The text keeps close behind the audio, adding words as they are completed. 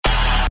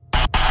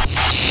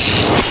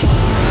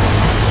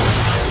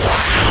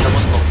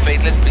Estamos con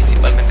Faithless,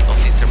 principalmente con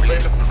Sister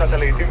Bliss. קבוצת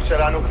הלהיטים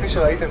שלנו, כפי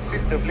שראיתם,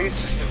 Sister Bliss.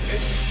 Sister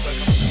Bliss,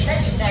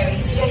 Legendary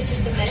DJ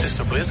Sister Bliss.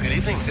 Sister Bliss, good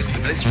evening. Sister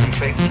Bliss from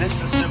Faithless.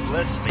 Sister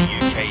Bliss, the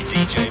UK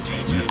DJ.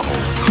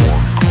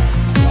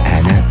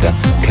 And at the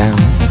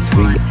count of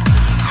 3,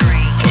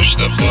 Push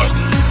the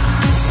button.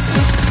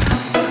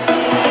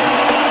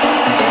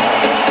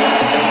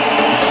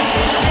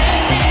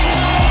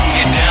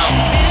 Get down.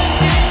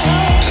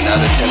 Do not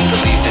attempt to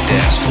leave the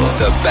dance floor.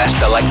 the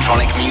best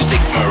electronic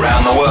music from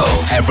around the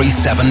world every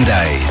 7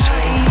 days.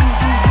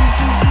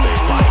 They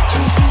like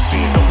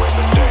seeing the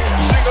women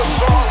dance. Sing a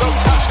song of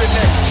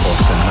happiness. For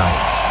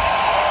tonight,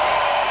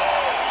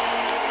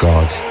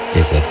 God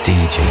is a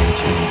DJ.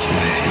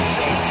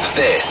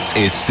 This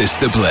is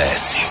Sister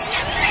Bliss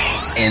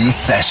in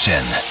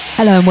session.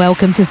 Hello and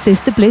welcome to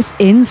Sister Bliss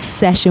in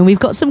Session. We've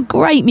got some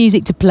great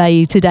music to play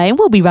you today, and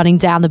we'll be running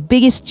down the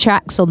biggest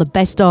tracks on the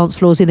best dance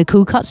floors in the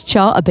Cool Cuts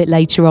chart a bit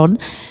later on,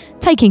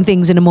 taking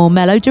things in a more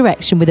mellow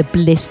direction with a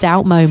blissed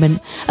out moment,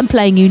 and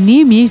playing you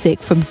new music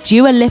from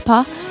Dua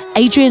Lipa,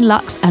 Adrian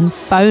Lux and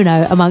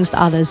Phono, amongst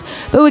others.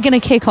 But we're going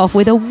to kick off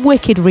with a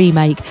wicked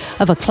remake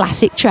of a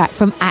classic track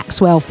from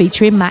Axwell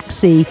featuring Max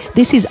C.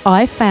 This is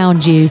I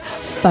Found You,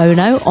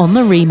 Phono on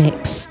the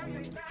remix.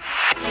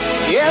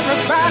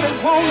 Everybody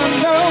wanna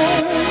know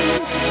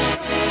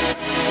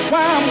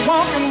why I'm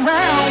walking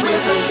around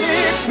with a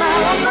big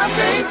smile on my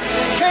face.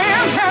 Hey,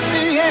 I'm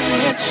happy and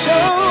it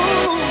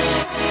shows.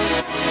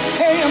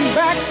 Hey, I'm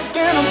back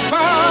and I'm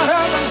part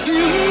of the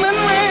human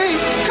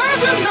race. 'Cause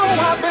you know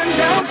I've been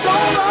down so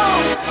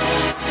long.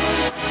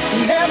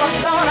 Never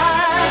thought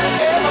I'd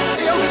ever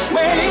feel this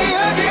way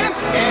again.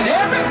 And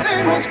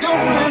everything was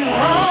going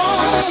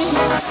wrong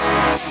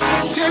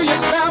till you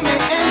found me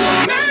and you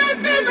made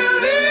me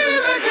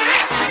believe again.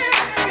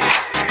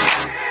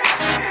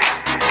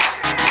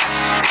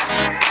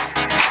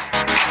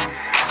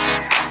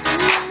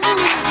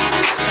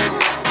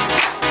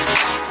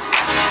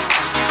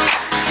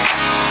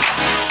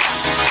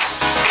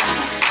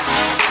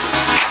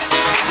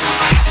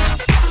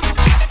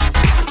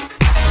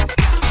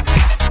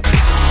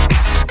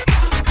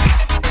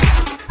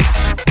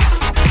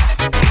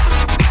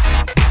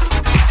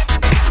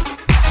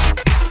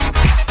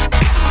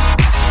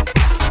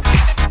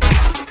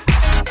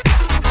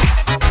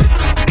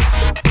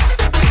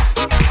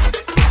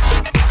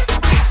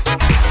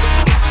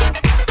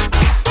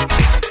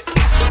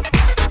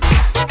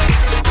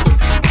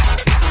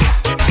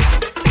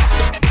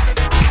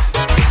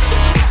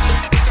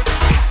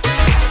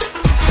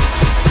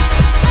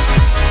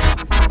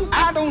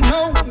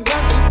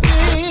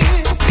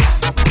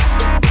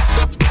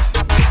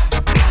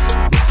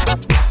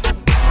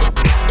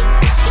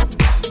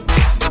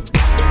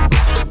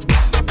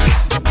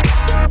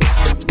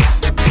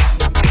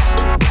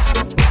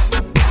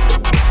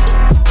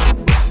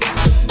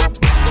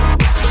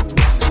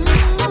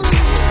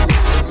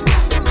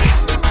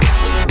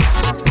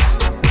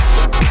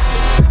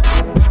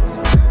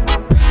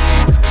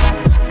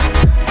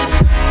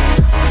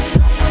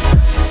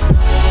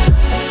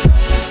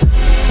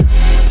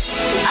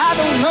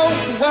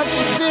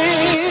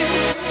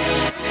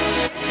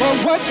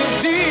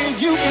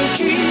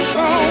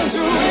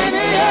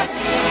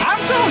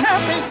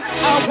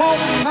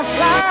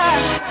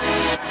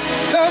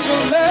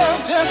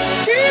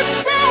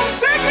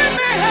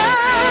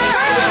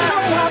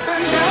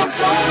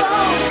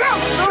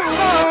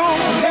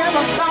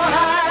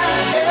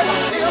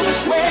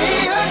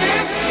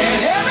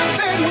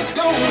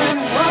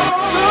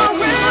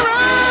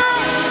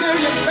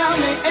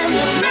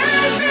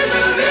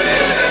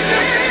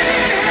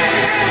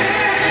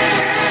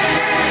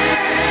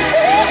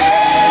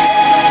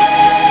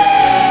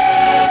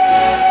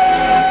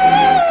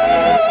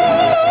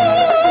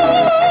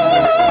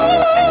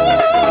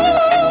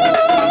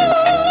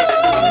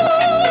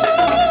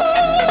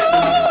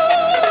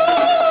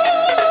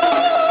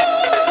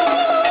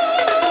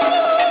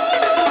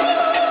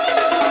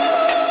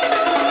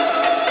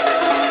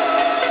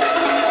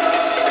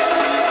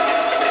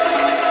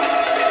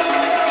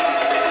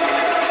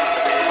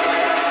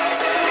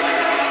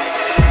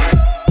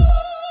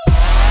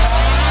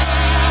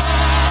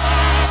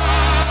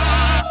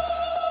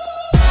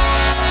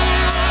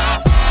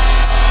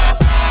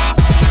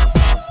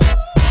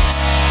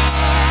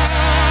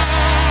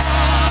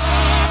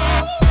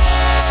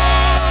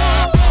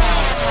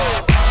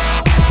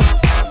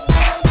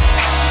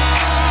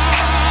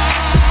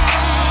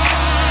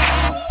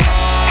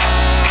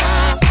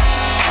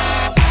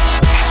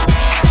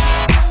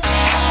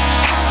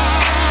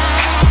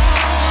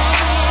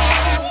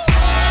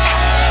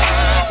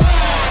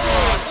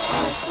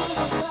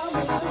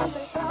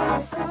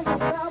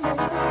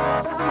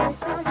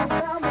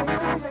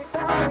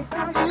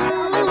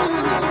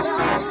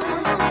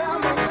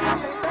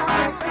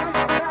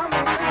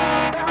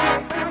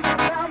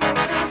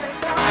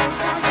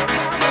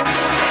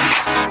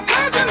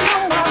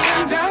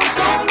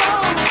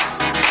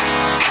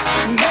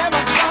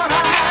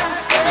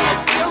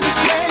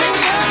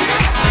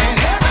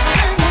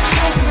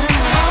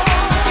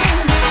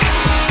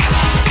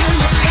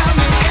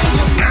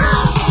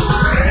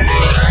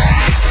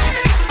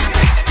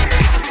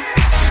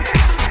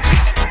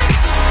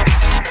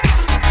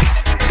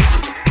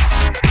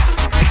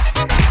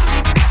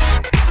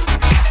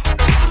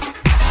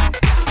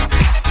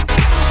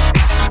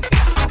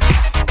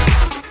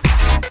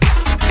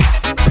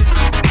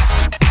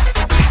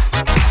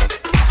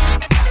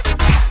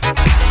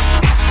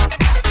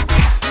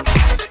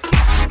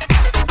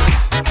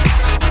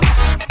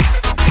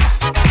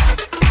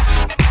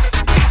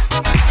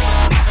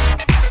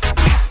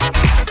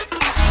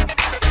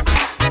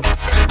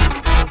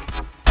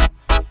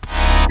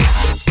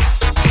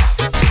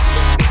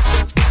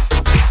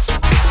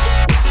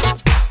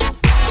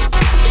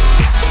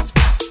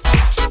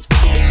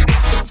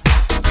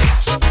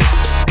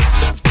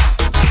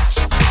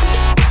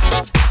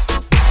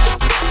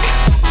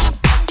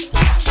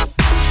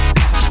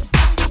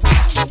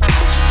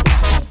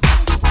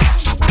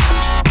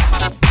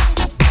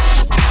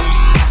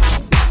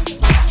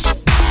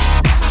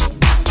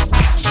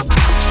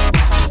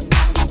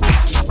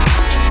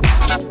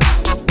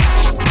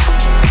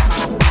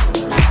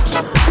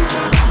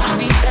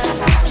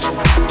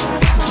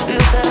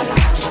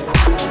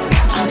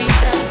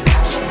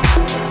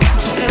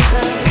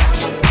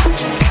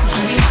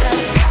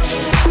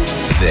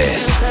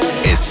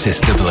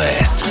 Sister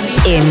Bliss.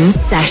 In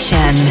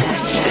session.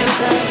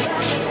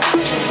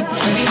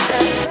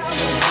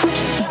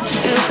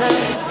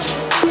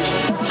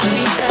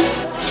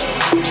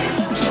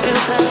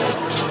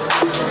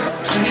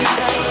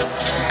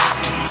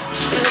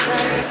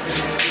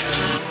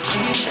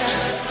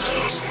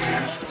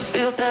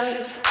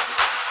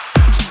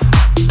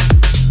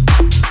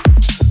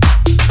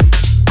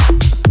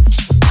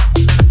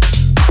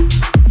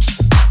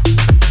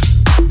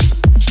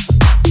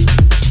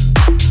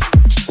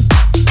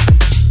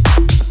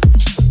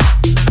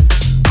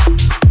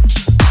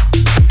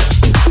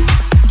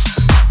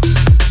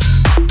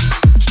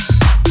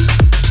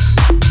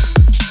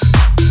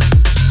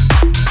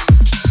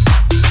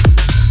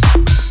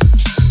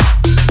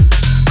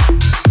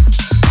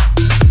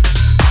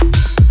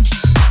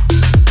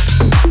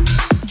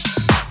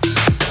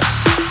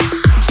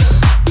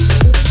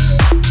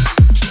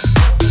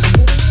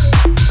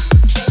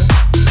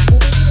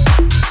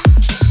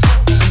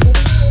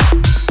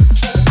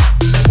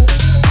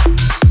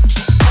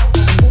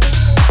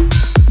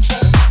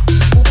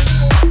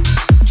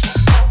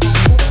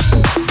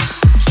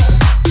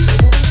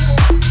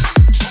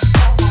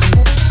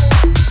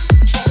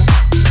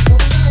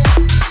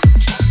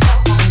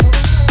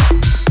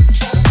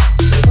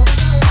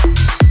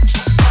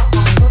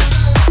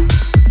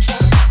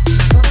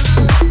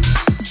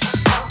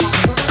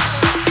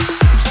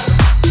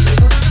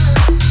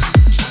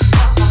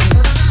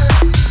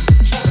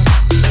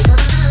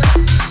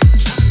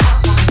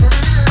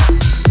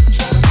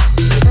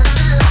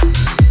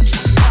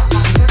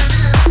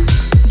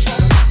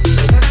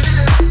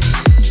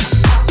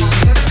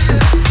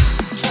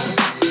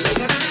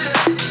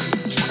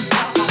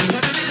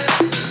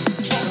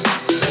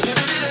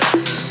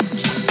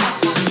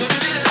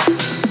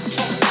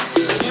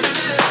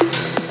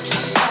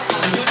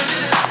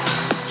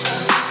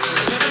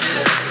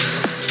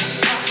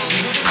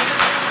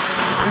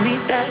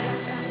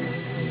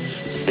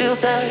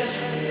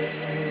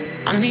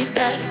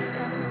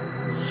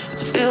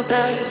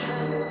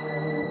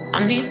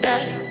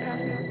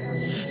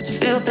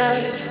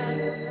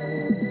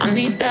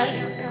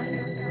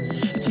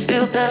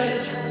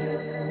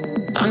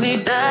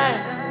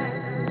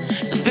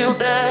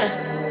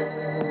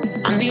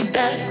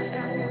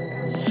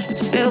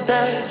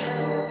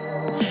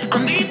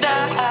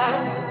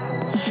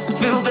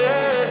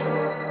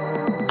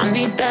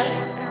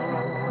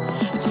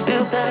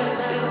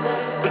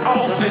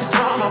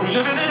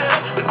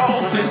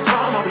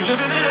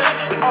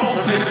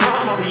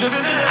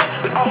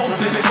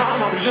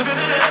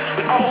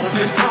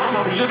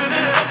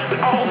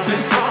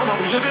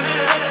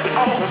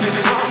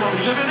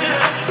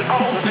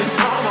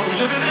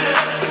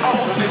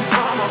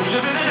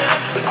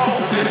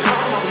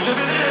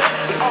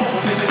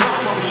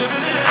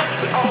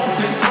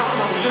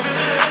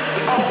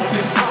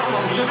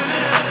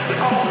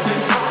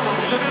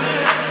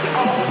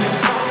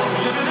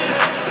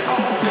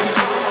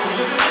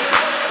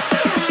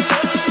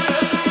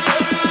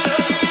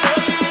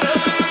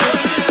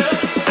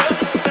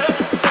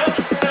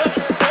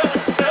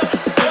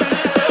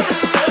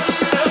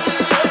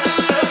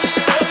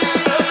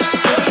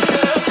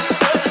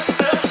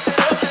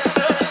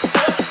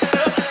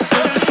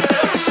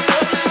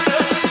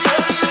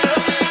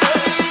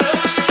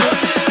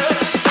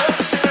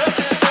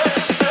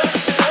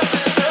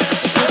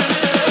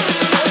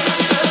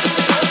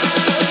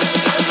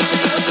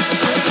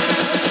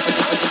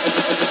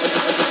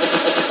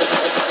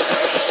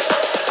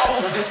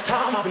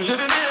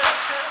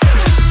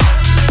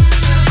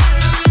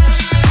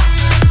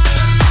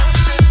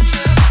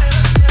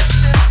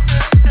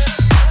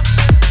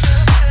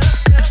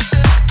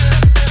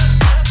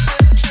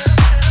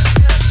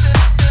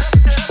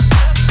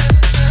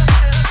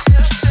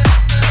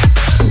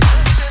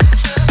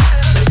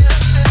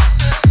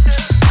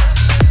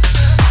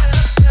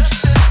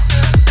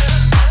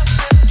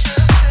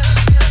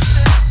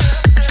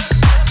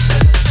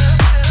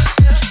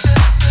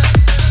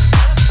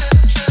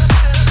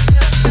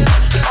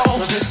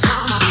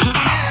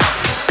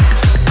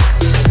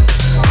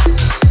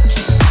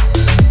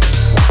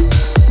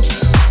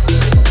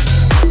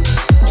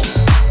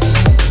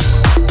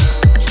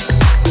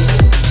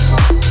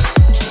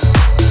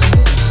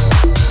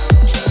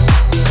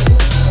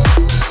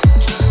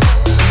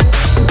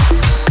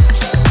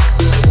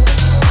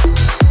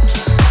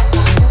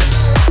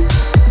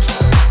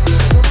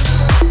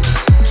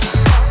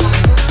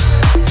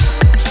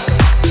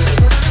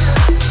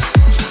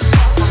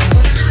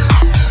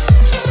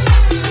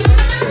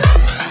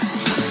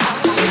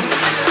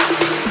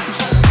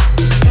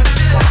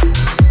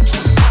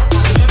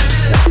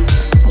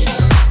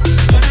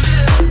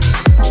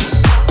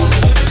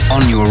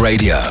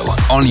 Radio,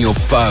 on your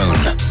phone,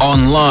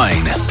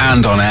 online,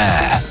 and on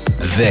air.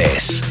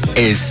 This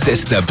is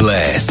Sister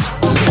Bliss.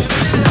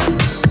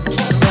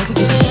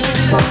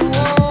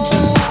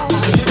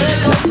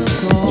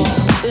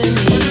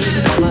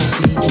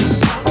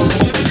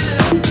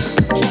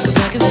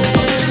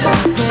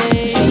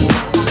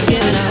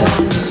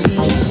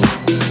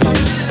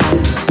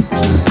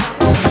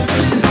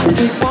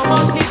 Take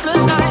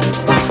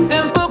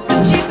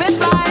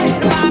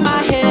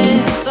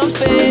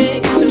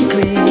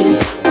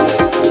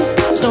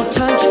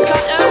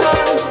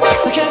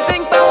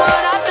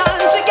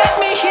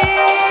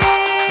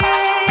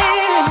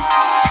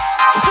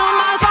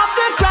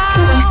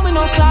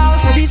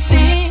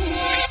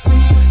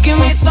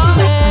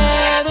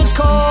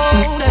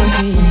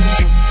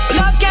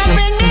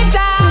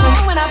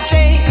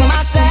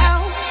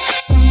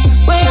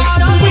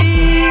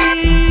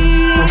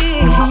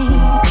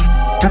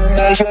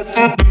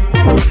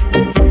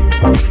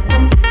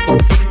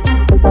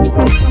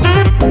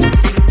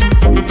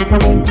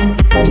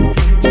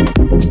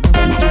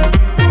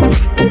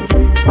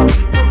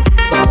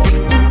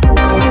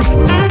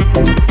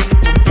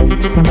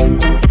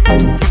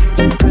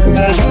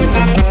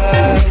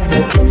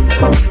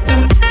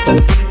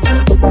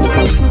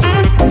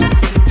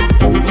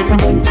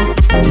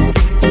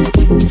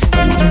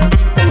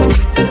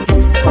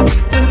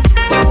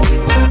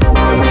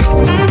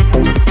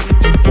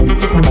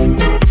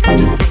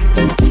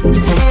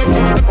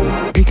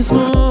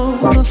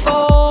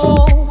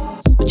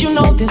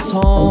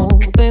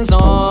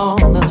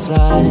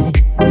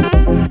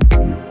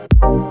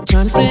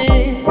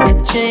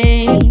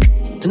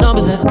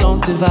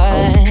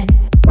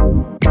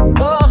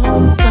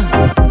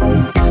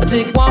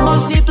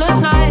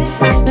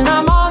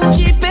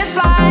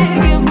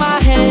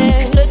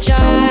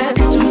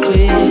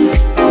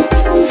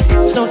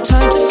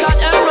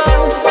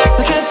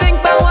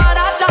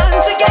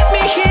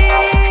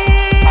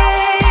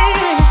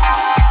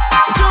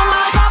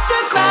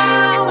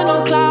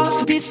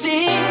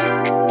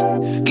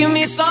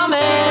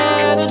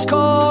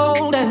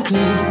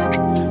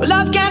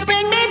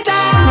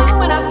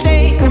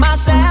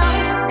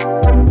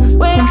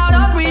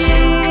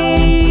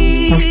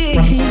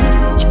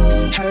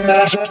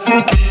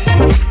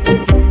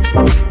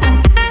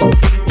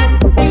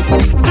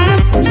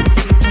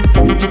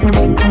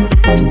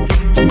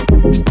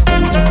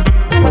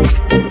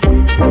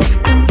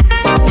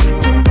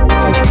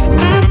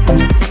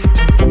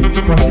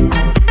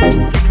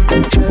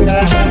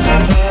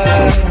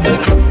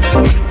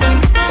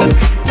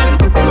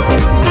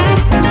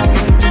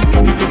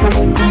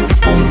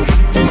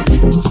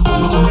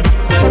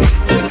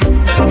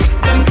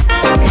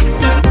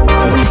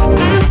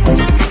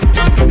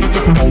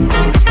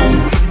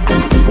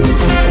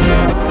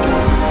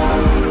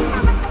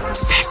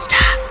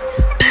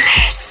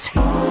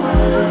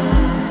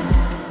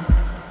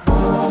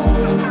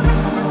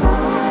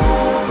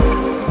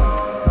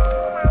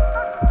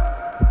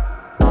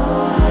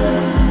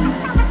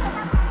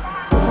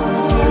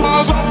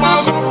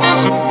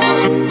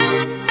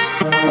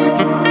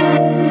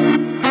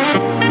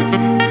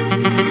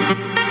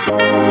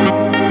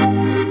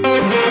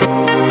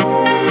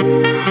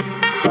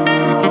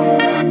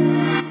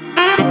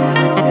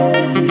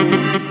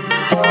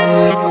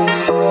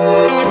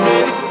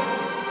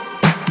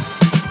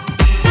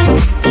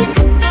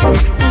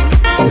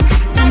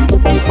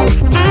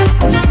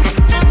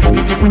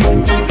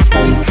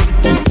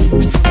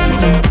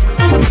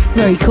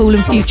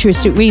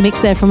Futuristic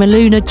remix there from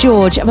Aluna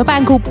George of a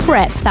band called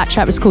Prep. That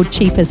track was called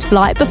Cheapest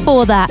Flight.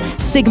 Before that,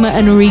 Sigma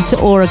and Rita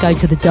Ora go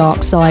to the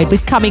dark side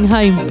with Coming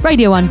Home.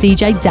 Radio 1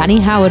 DJ Danny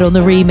Howard on the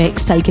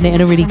remix, taking it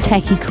in a really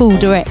techie, cool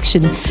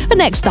direction. And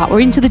next up, we're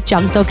into the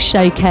Junk Dog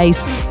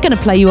Showcase. Gonna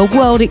play you a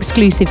world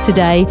exclusive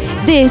today.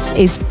 This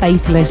is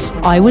Faithless.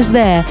 I Was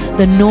There,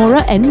 the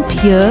Nora En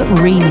Pure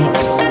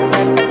remix.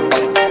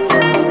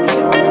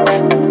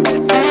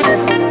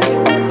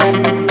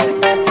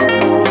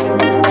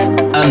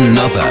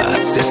 Another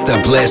Sister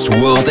Bliss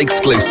world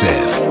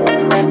exclusive.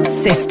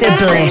 Sister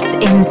Bliss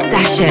in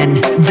session.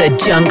 The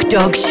Junk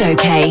Dog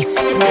Showcase.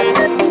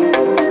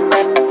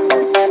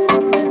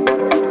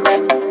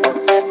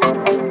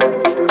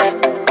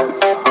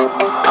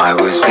 I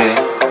was there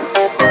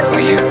for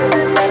you.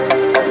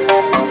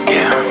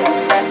 Yeah.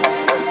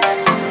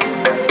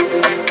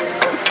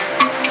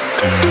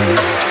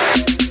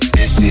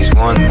 This is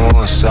one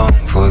more song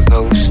for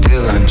those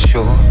still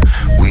unsure.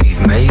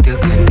 We've made a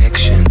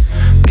connection.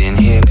 Been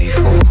here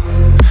before.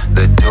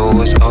 The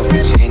doors off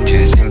its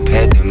hinges,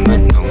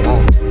 impediment no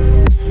more.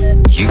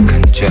 You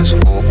can just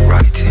walk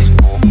right in,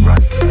 walk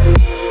right in.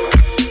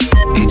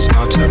 It's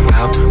not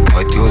about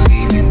what you're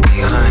leaving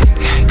behind.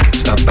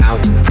 It's about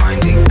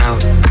finding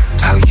out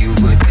how you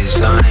were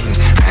designed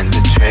and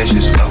the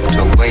treasures locked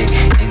away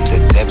in the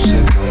depths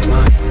of your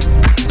mind.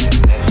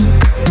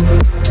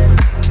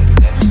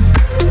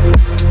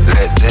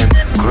 Let them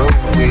grow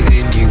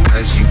within you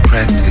as you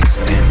practice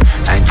them,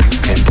 and you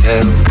can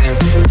tell them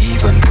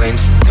even when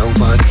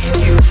nobody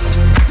knew.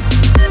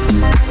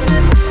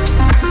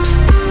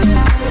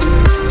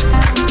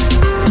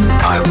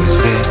 I was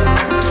there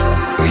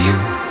for you.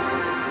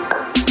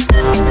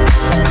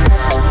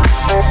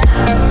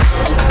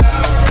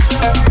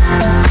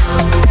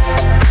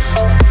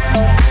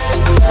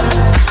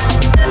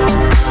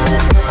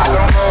 I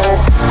don't know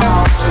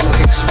how to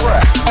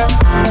express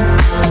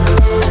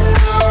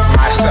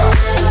myself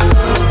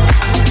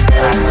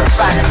and the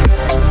fact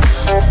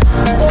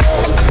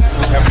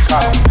have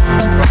come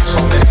from so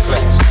many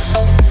places.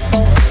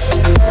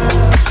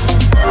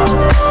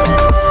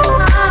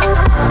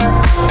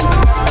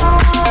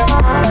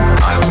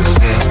 I was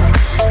there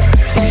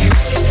for you.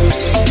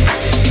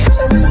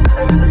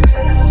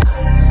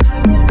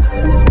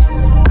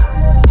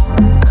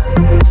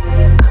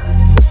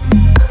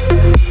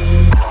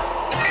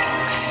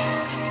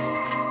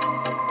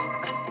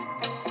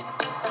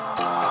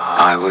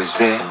 I was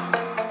there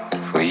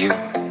for you.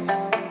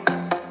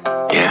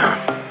 Yeah.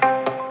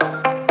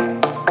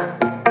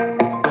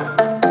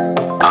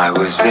 I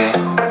was there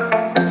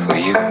for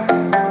you.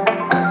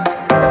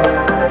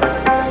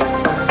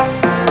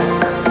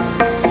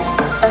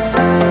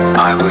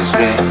 I was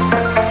there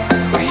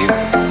for you.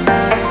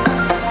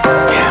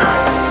 Yeah.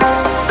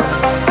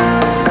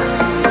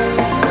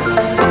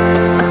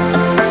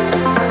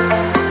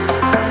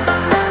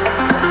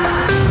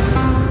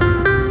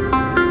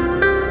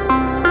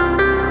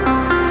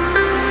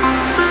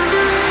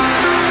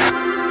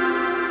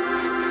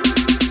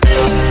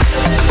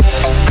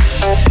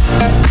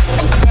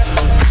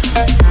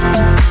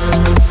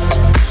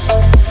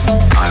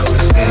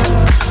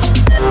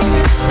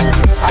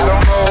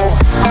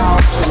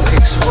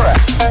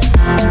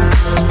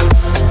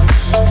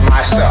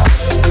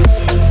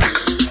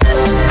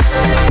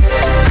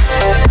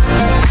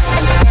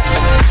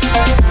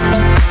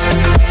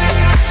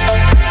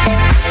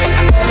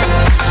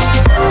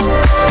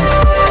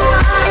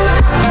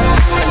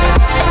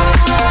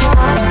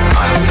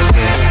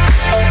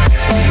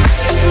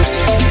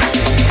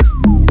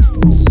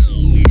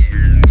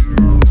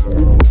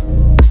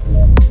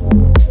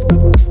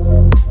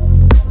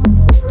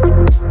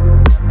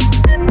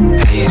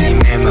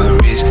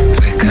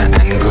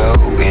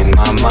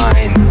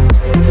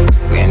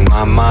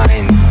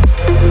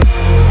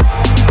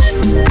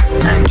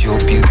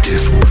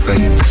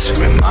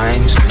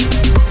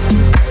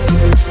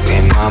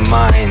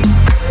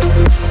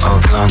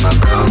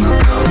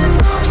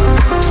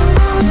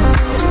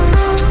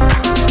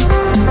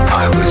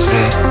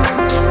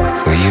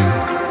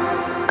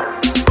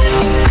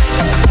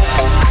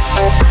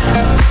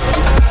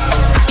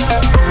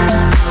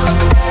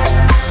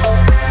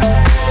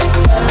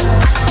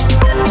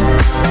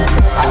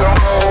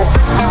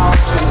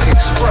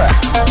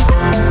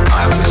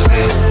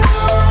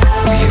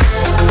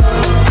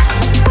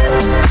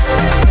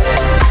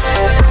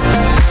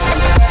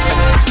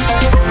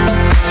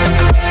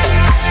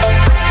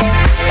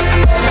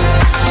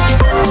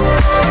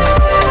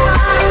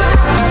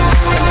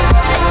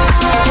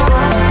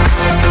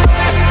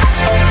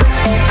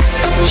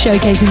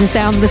 Showcasing the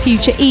sounds of the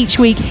future each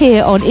week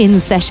here on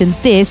In Session.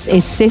 This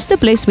is Sister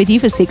Bliss with you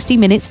for 60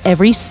 minutes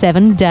every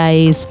 7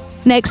 days.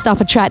 Next up,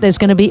 a track that's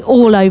going to be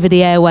all over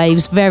the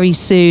airwaves very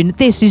soon.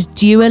 This is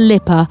Dua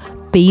Lipa,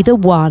 Be the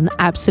One.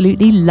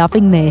 Absolutely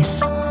loving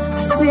this.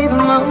 I see the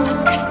moon,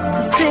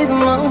 I see the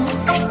moon,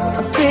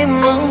 I see the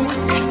moon.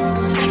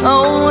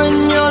 Oh,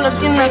 when you're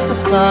looking at the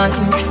sun.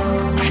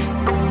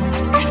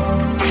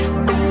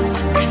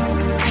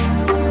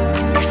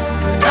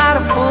 Not a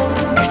fool,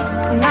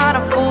 not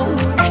a fool,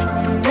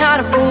 not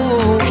a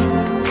fool.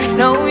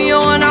 No,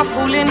 you're not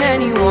fooling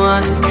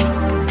anyone.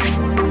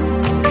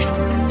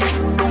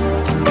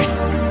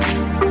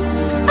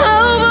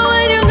 Oh, but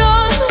when you're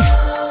gone,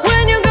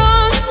 when you're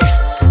gone,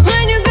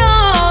 when you're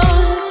gone,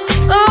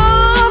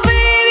 oh,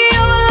 baby,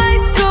 all the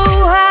lights go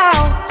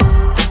out.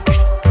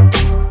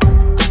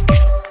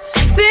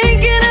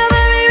 Thinking of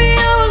that, baby,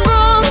 I was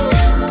wrong,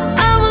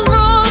 I was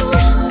wrong,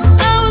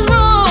 I was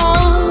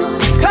wrong.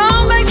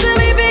 Come back to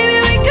me, baby,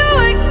 we can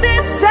work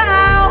this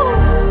out.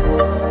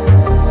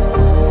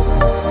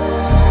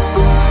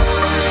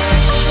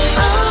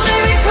 Oh,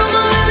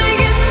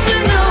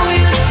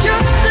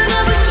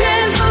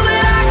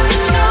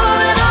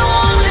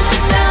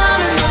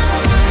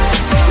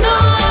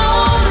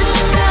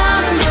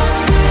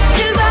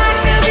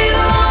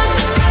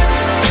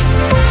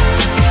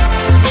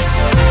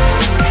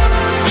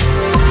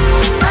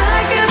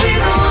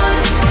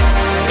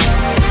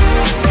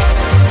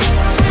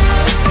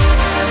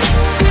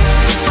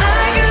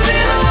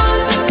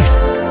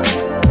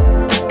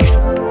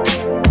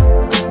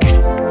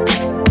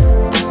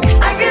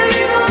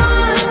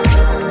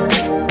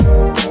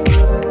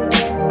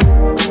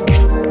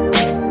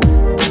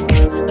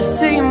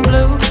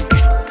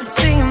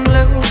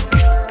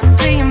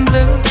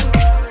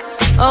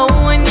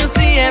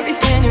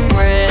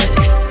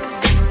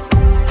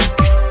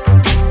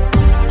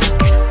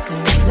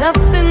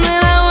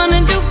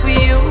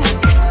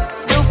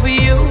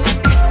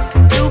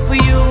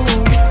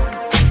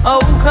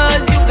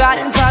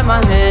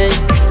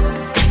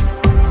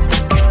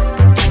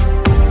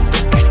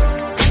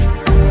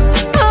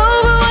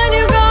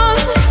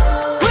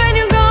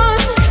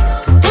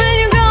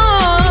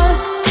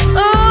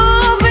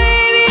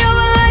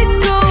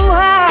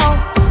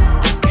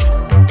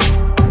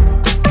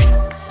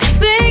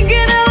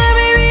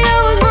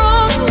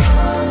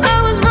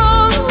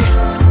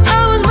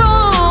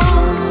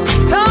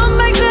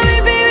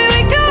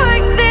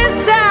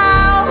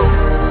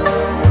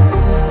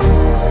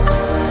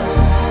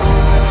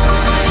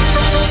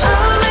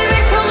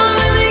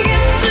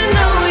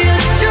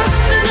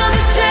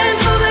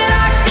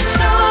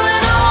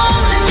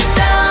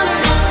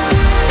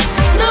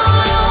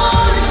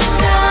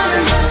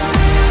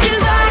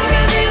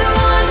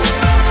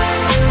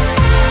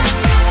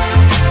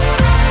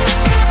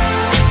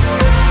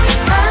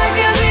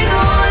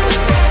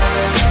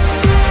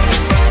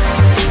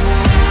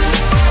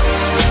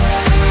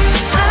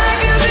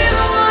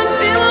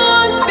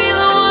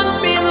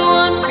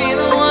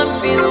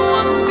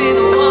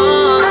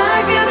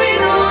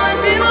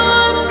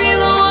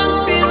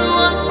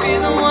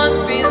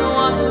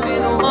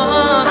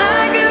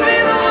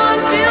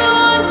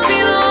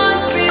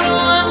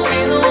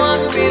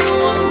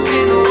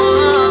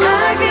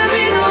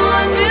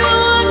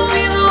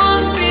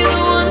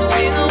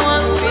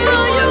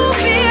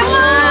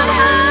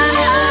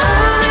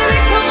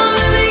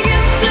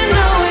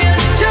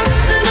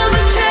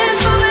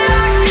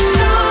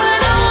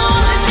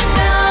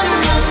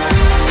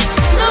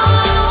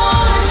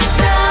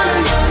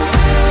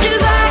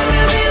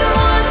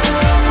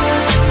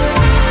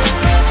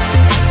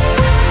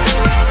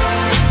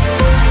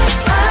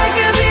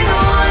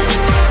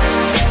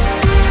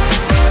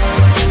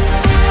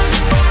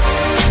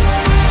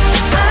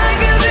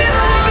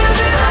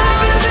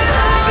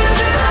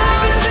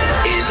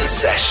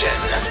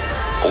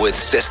 with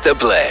Sister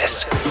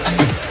Bliss.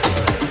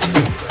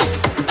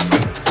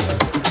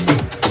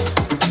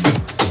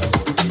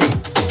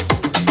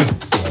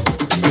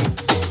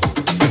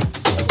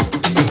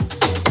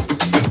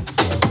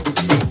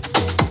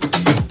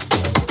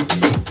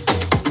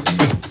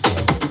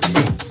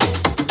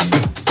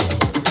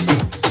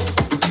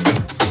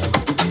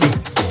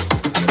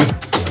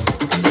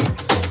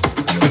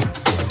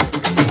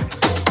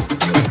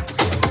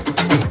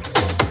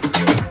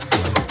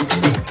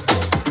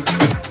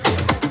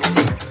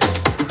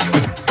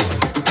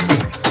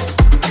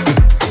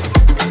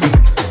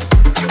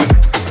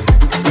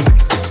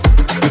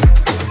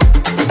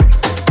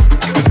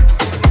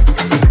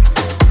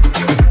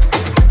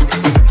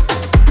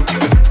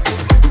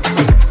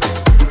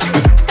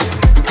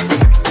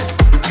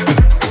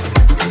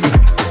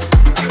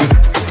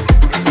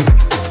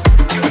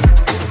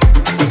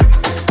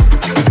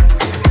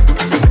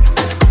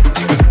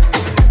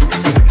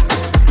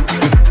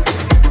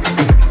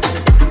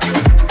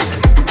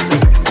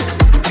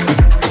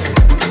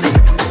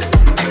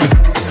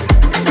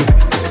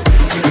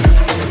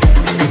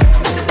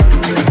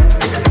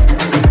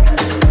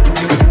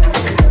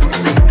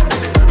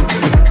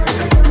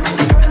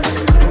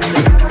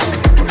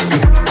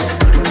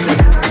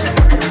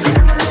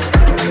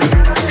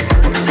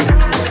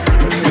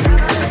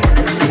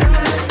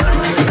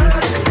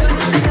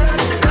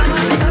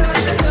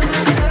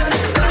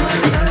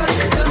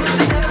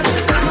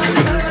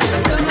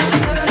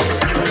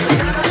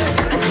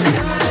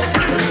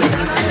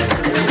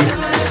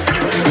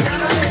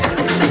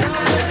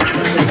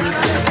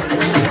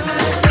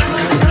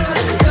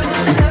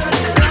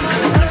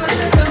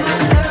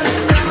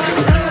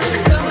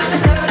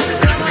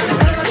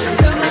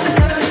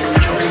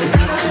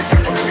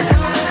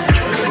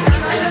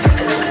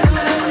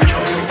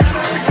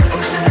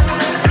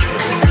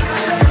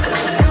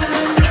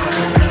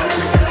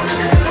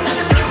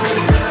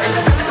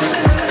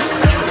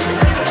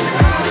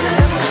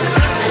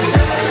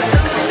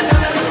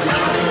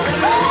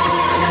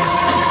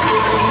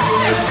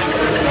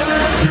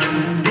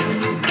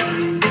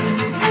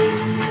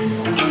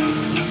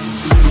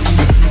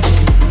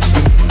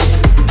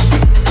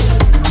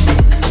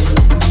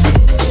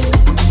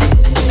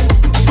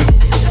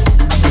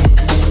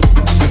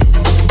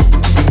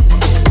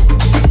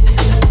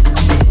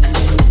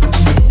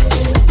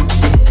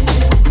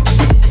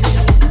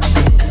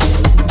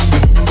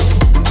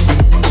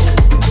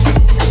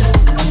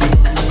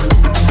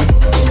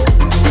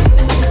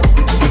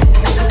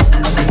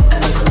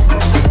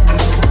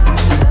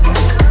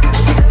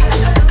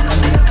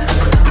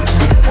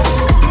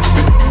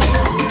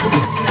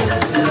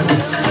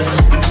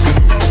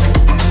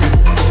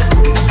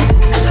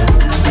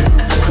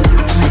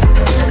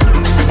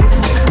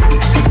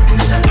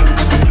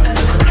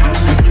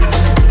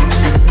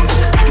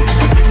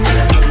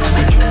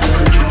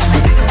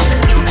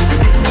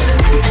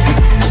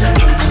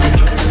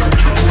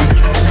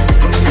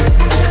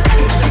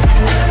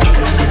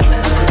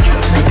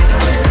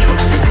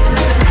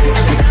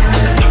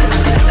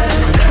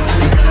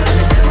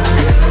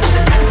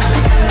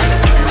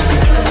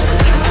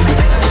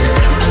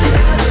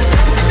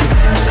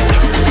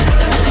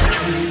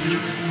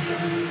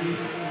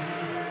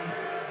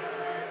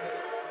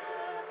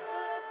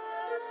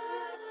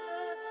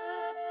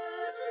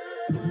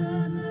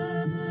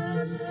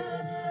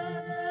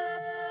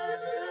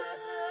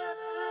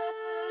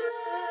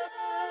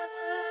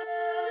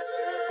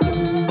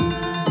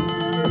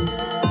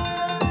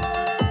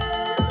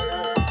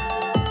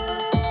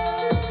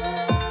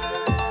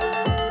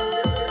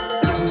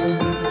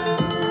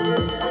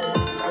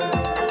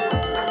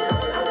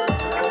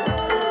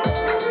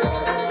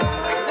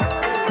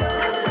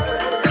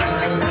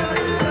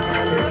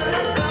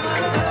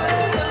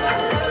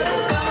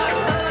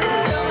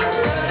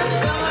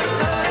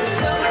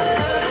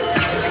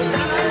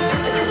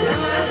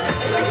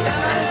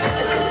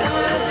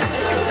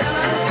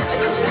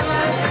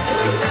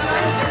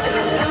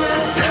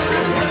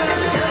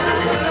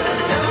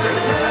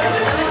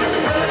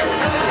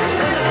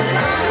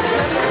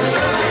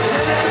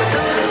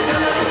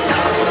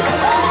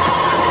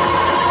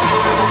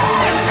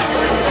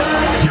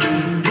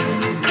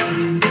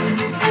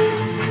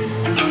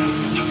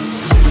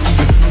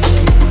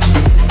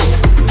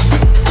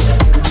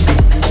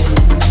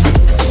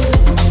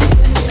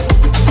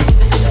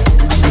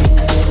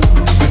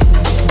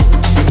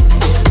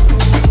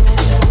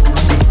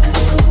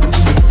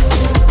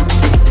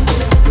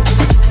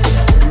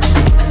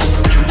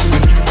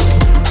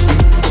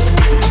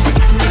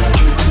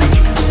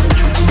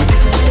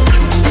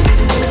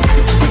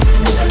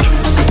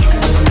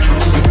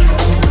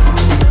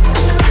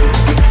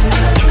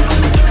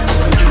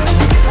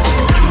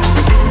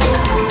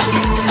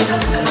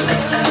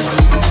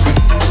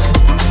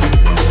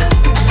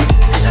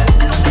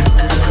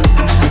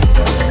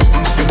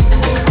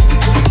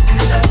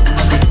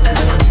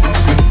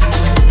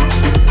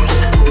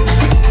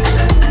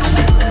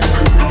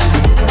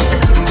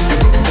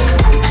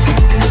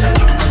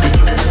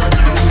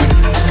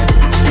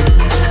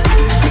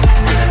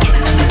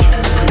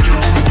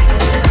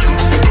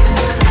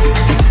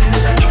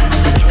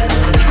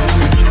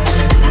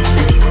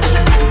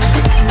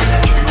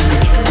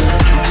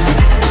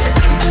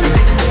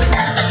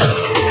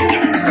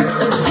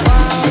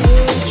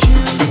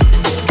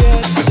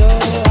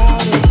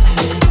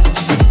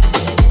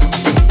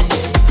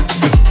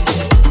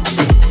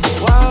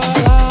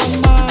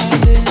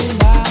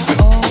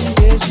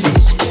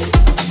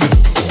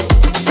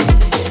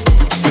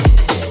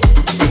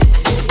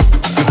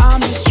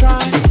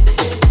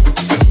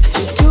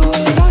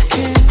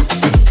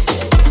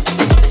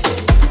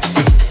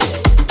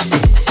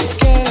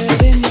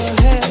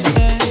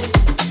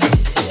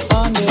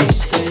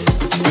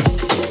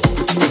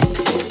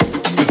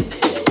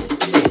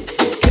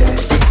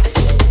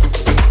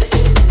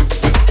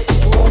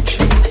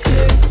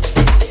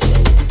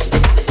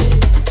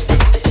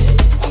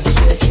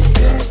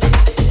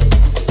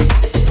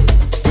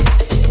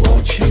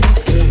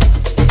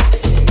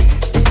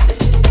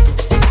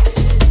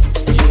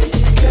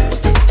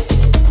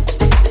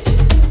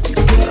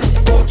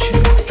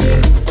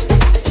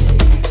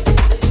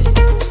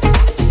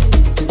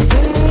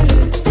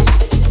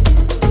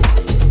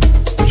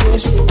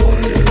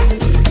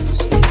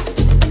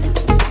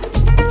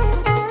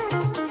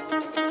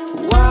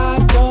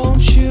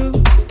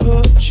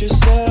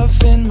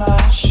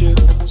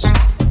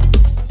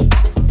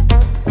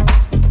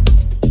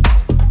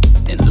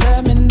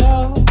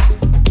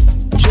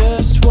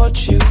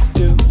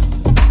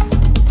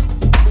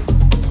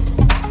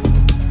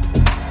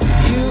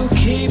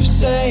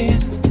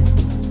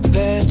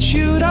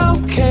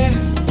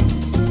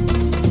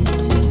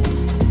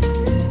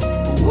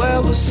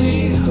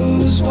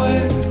 who's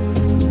where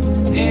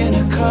in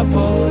a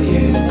couple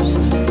years.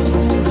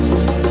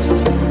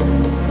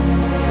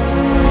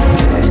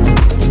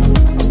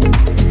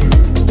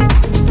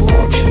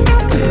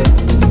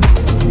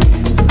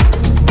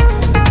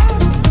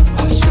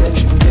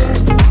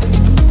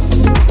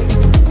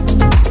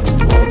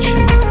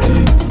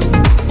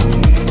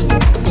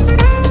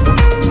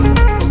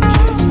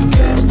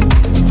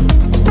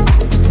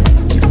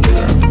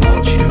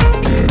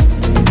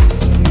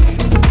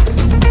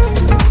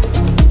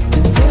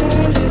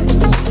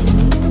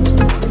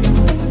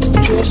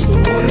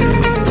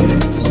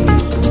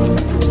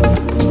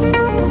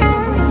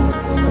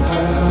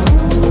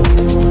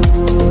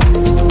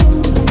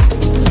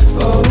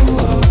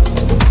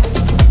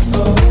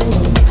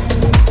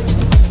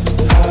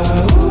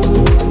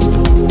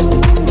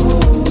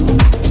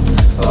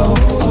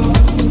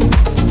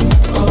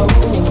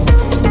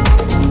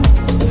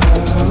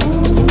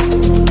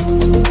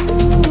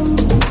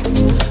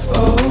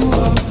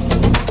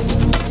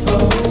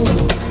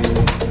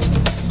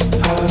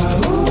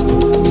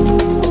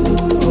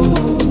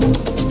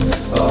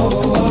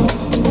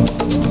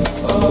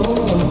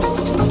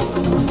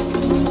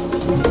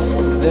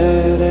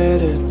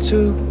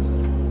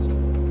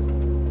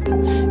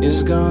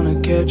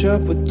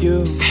 Up with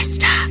you,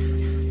 Sister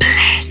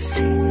Bliss.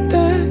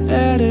 That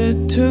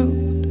attitude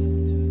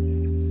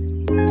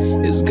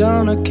is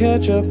gonna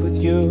catch up with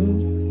you.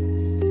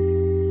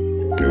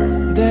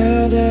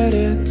 That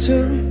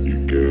attitude,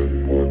 You get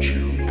what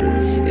you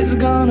get. is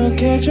gonna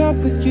catch up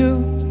with you.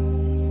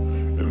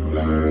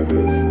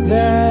 And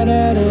That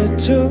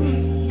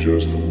attitude,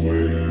 just the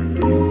way you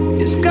do.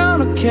 is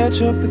gonna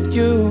catch up with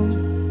you.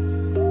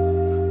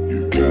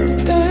 You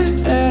get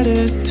That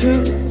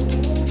attitude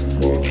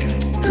what you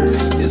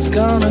get. is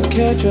gonna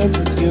catch up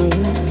with you.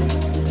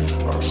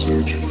 I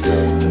said you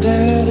get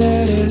That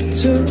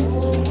attitude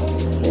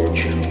what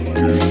you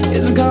get.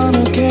 is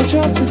gonna catch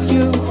up with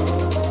you.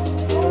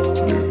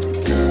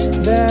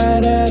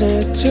 That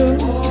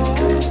attitude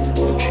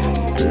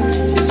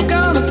is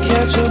gonna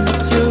catch up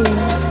with you.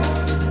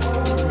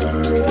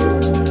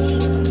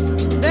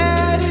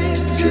 That is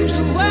just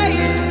the way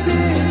it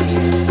is.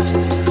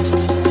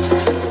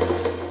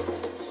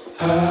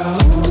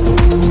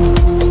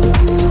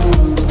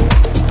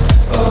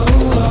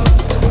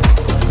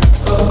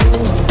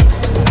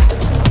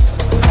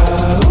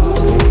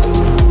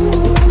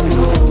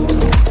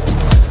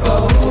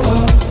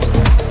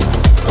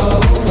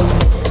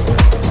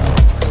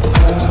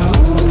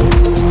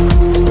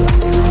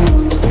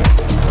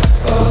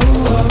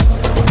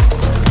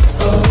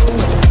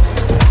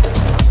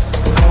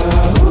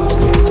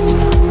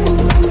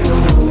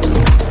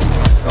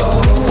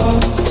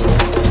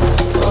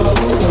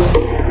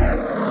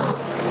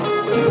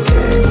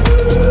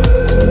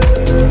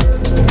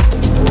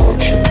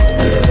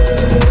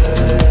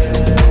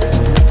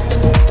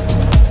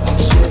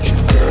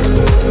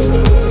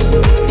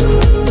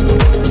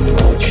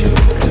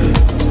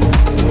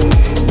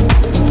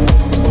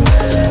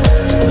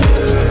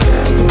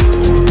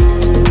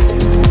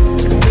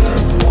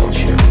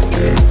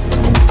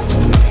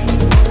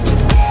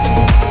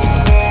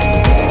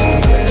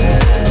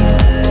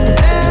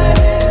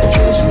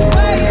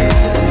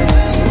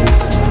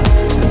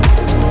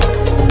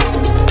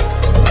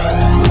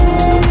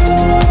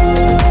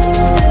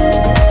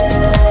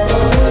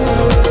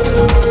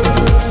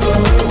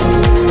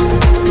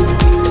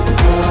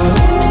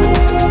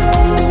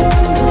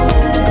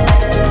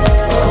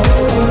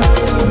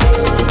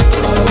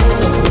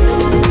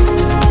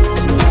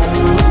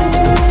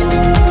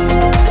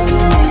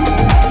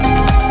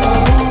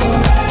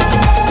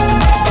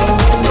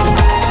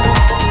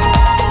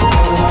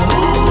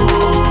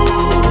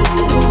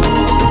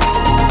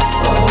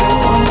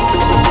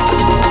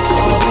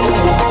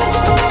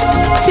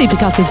 Two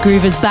percussive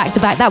groovers back to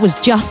back. That was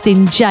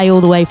Justin J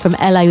all the way from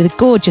LA with a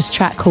gorgeous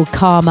track called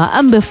Karma.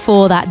 And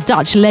before that,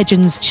 Dutch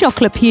legends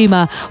Chocolate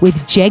Puma with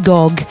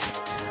Jegog.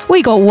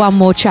 We got one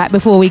more track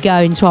before we go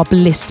into our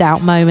blissed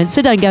out moment.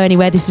 So don't go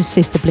anywhere. This is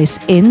Sister Bliss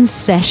in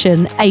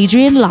session.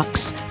 Adrian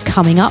Lux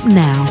coming up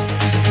now.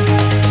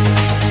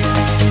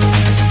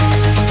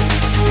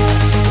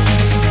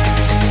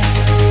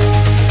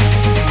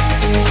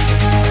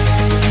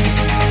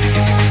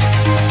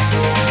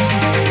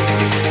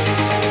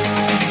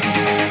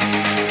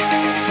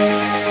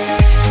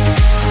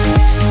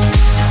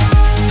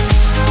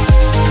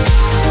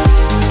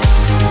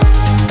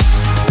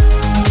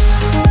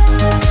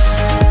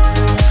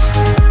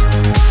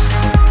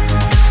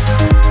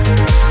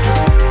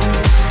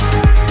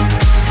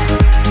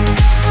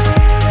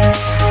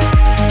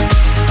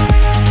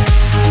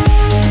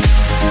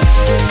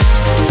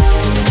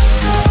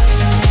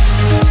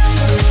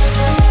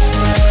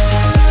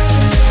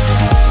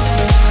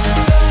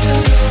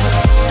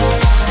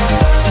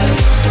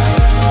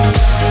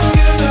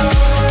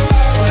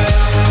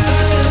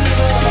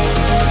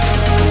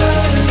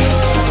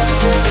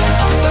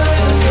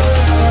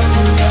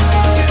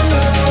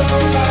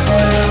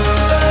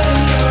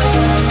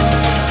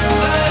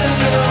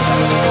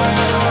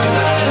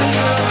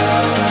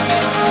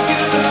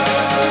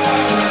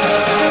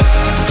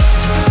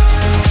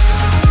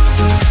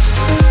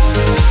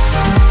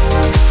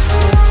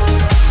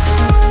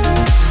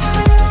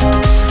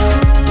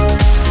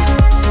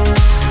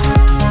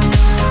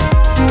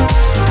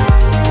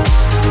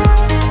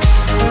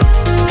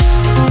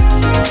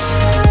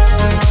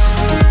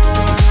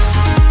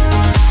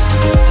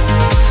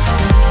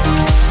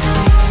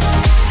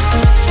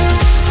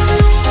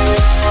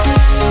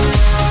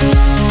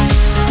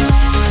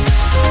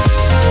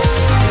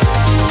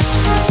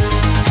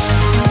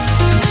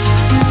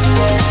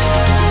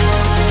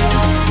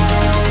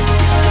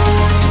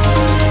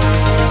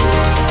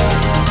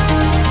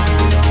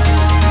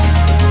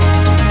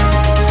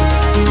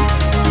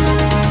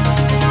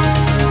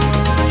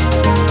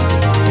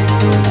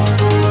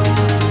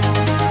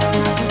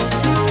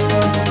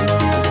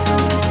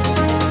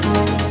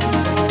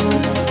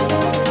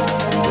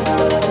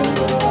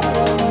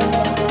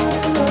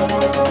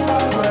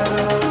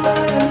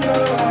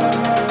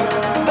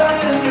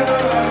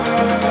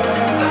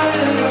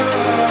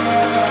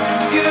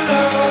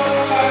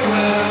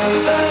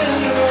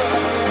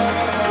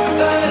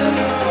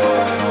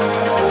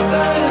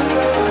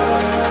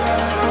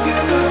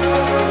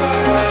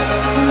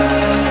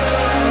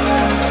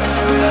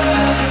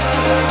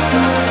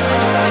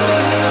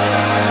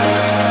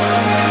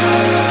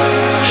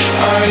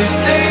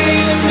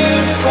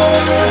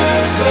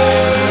 forever.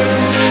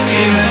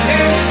 Even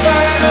if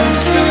I am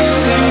too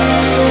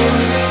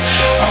loud,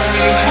 are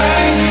you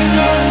hanging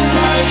on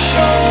my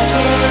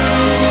shoulder?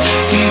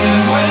 Even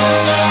when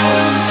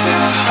I'm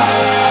too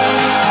high.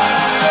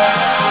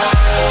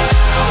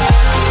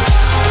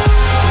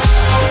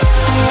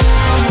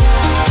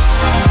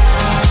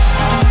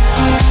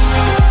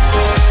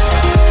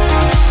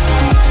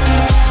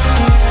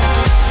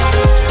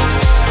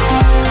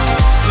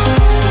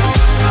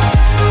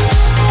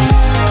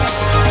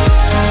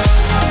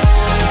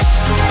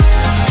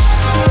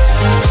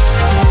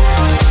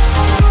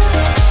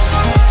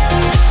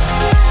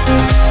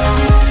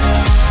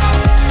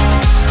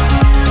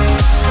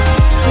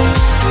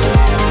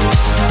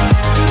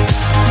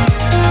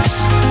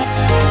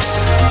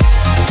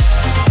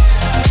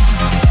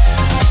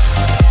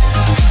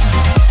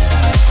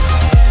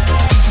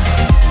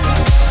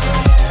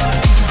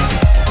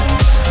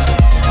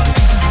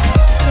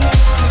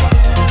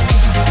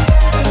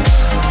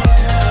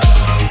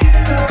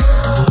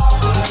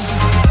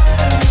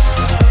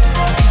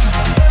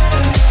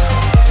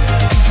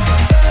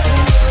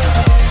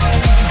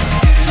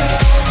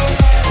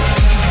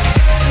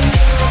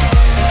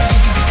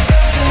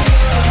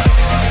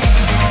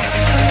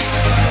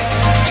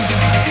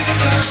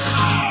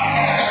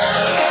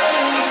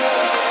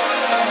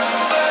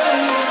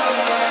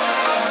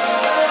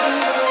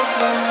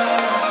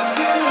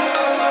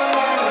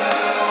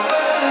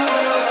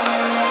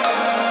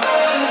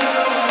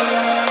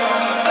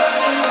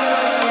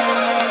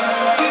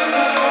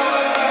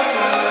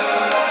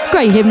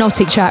 Great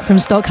hypnotic track from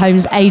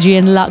Stockholm's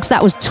Adrian Lux.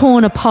 That was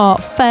Torn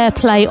Apart, Fair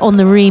Play on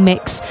the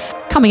remix,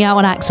 coming out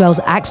on Axwell's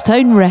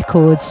Axtone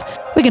Records.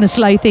 We're going to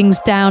slow things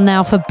down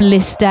now for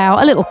Blissed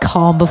Out, a little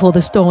calm before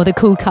the storm of the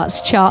Cool Cuts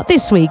chart.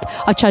 This week,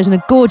 I've chosen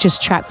a gorgeous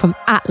track from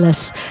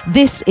Atlas.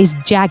 This is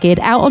Jagged,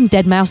 out on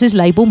Deadmau5's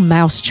label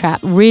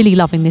Mousetrap. Really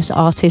loving this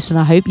artist, and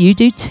I hope you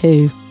do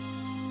too.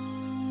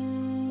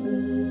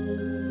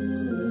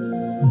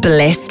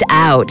 Blissed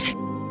Out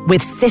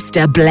with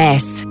Sister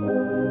Bliss.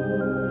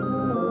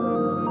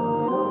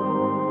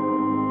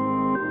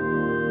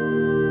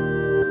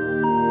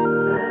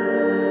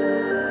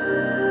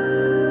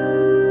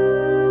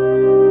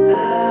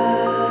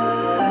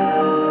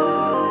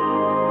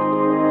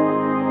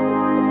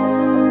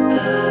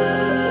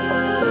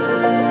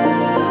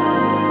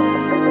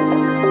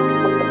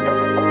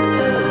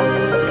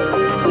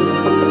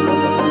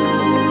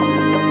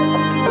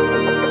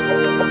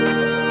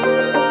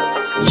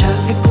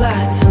 Traffic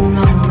lights and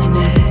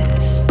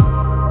loneliness,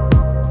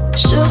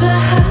 sugar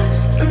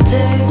hats and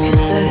tape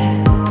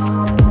cassettes.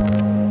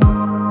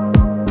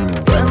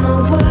 When the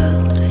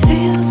world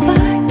feels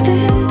like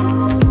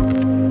this,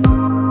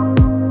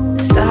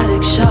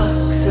 static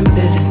shocks and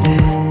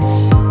bitterness.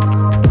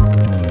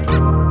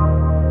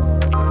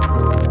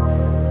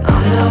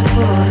 I'm down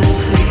for the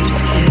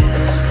sweetest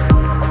kiss,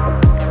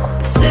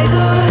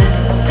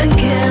 cigarettes and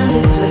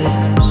candy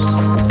flips.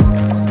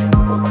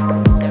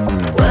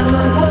 When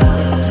the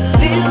world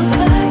feels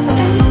like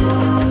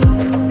this,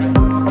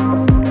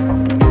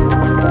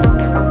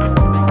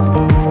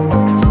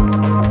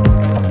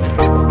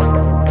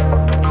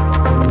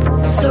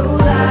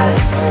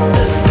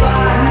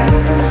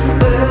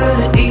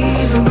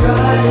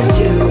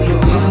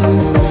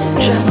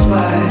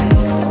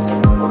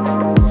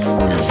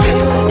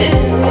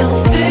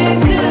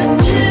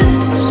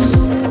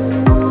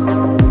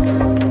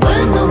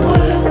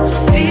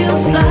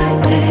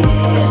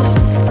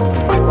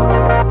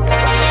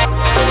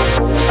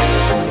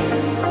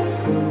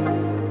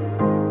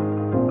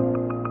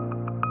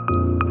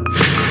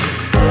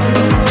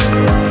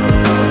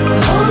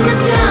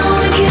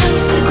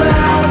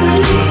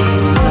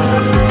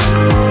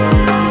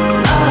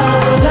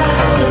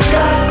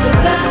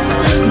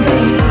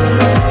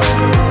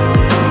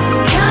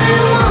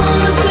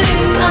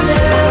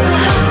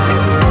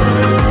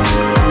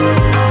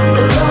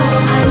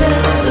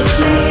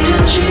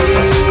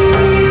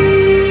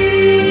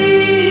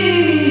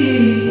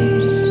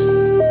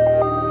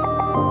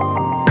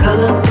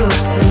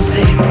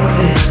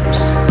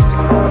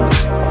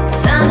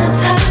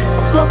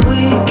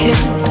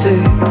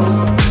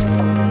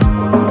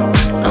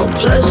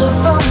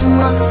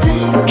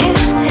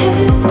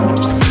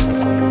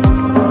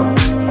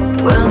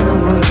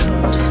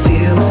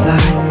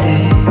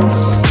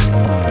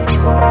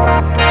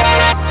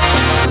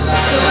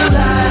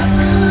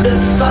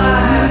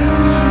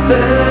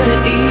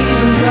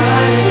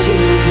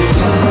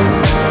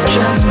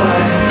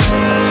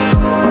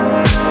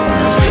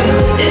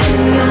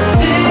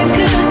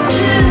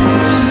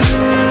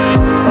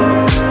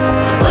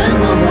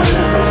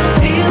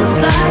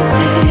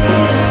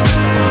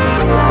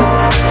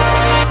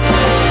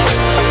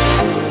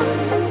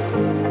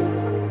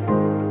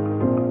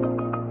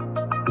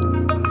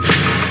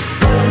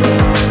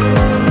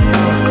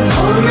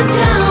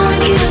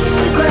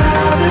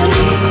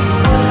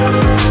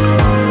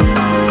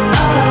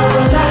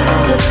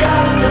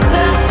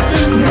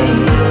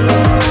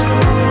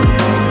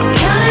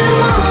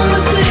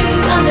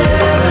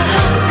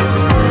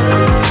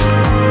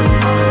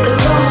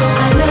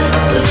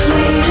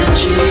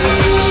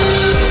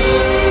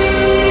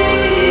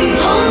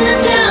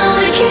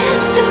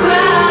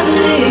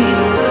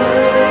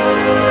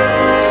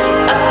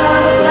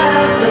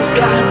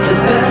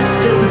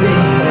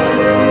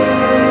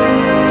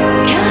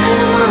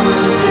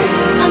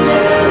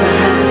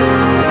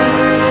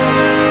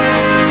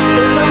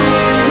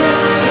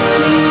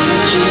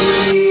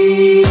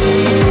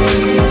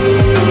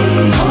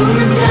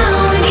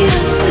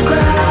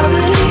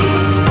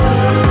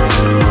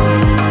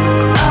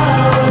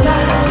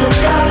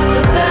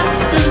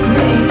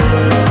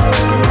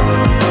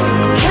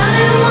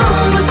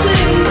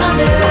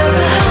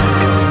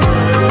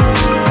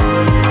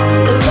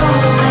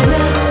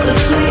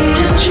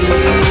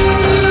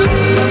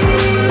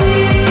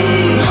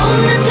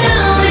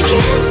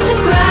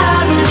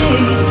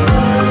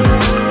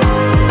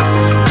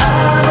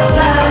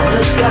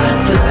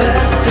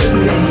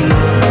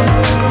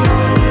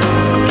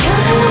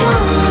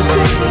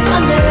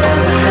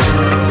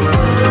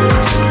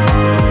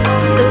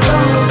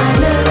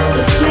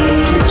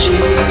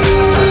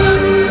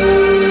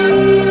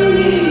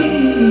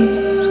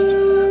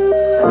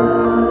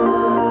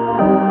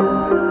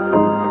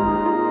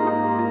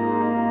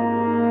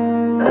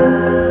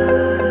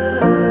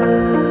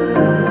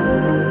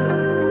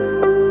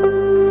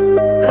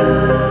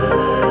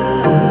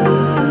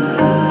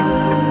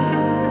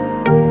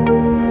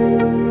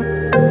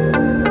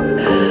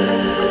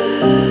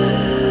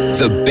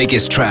 The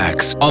biggest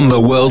tracks on the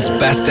world's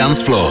best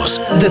dance floors.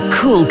 The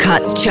Cool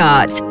Cuts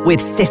Chart with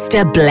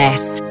Sister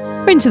Bliss.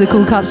 We're into the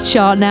Cool Cuts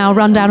chart now,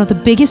 rundown of the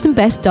biggest and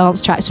best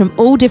dance tracks from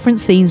all different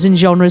scenes and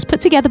genres,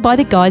 put together by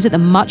the guys at the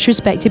much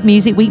respected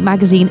Music Week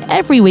magazine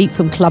every week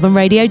from club and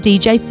radio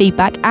DJ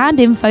feedback and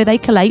info they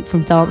collate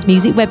from dance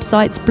music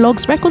websites,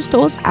 blogs, record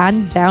stores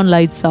and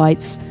download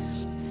sites.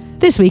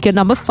 This week at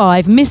number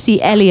 5,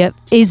 Missy Elliott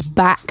is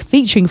back,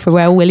 featuring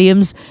Pharrell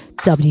Williams,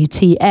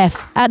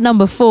 WTF. At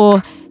number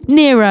 4,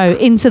 Nero,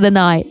 Into the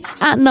Night.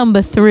 At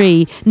number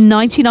 3,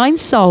 99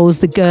 Souls,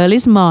 The Girl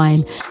Is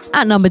Mine.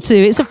 At number 2,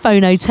 it's a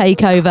phono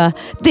takeover.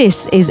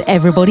 This is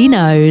Everybody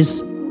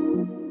Knows.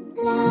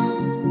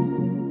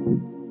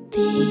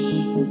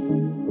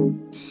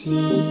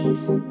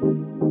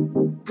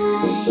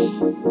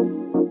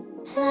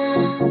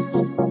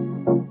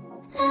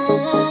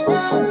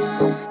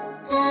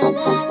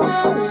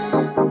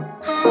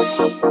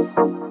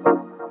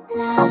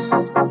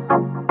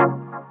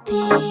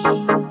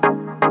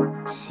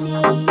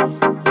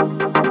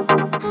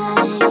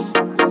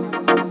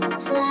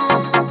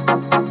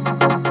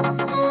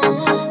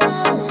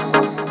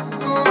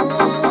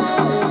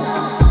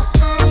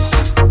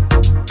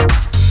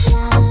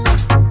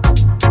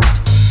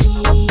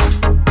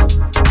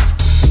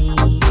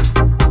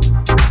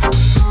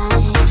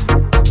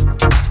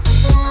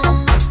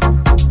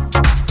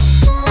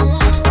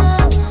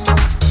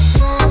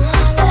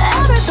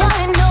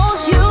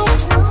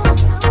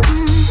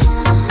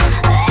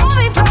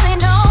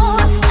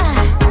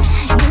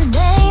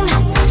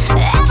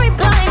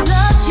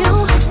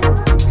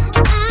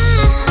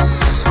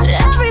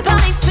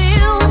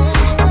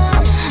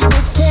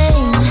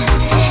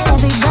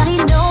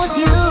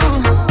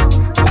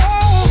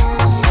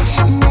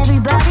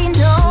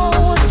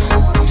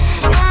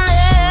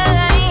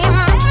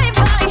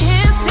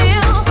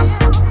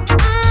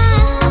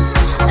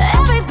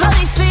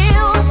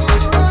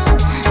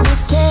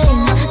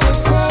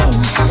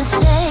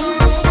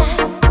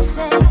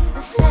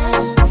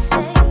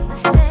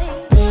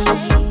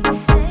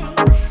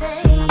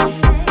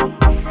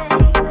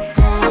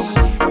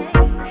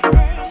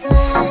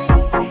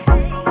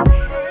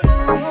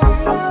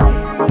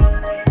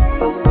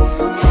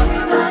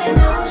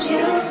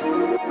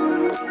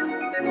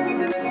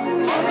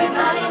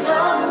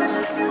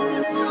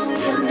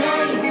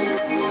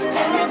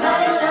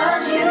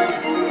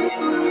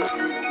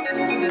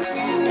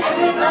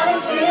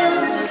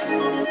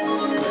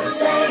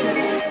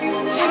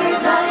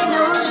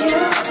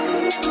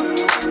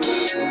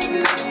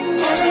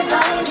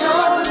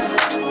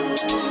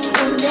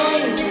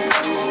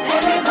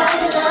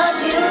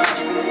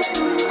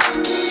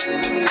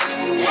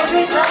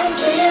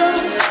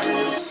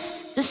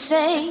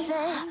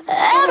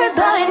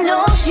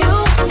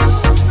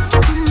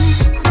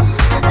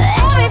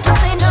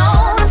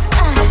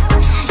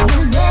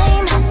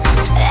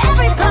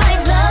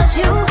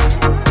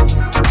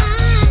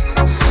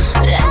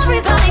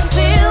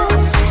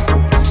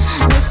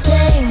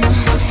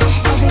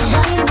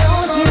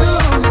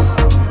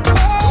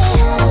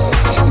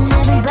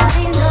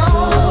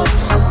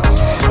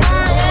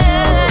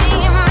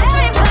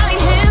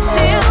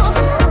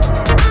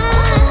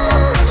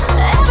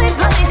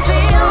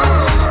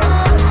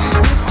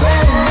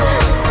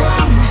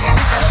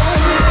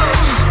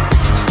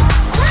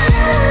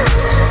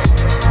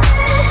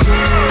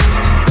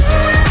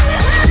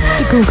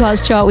 Cool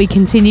Cuts chart we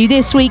continue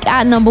this week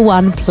at number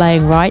 1,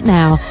 playing right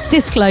now.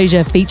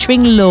 Disclosure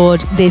featuring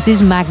Lord. This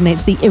is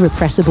Magnets, the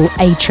irrepressible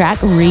A-Track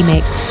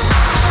remix.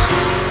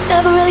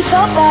 Never really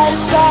felt bad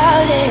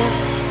about it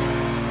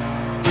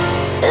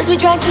as we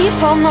drank deep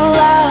from the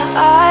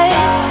light,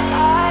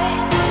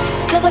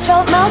 'cause I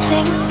felt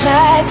melting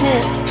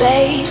magnets,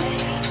 babe.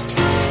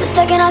 The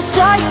second I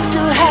saw you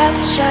through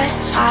half-shut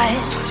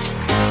eyes.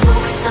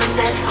 Smoke and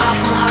sunset off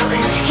my heart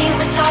when he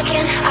was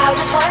talking. I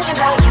was wondering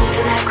about you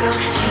and that girl.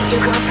 She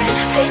your girlfriend,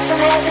 face from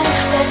heaven.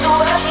 Let the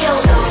world she'll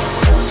know.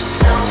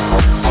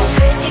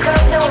 Pretty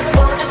girls don't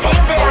know the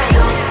things that I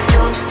know.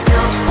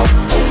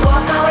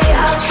 Walk my way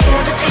out,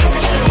 share the things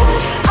that you know.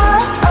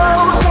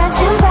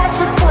 Dancing past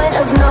the point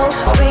of no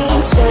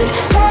return.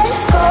 Let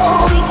go,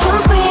 we can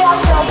free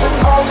ourselves of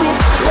all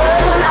we've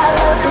learned. I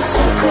love the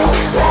secret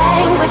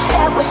language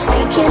that we're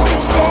speaking.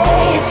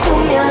 Say it to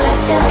me,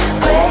 let's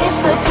embrace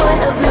the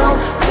point of no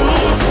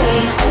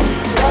return.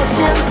 Let's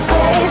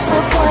embrace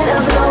the point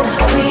of no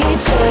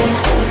return.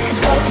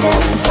 Let's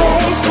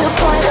embrace the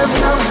point of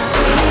no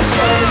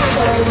return.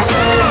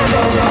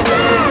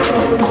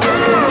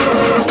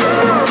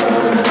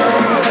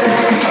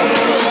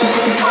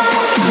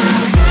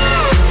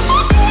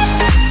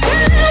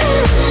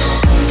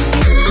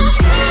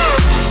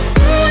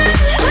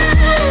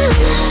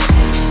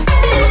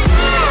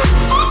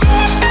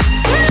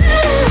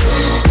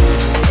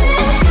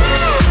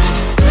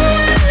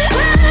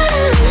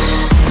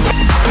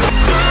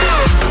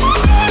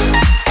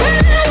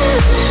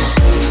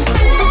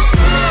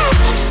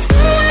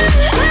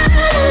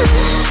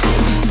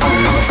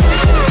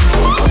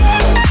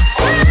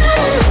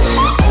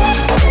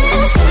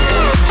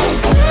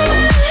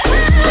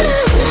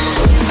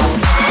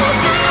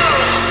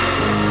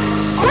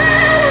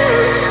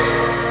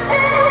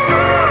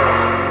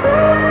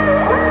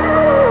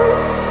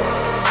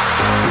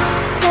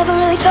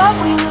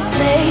 thought we would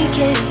make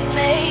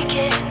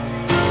it.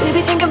 We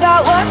be thinking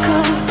about what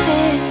could have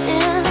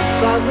been,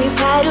 but we've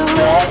had a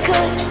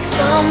record.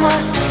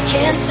 Someone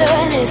can't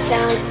turn it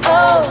down.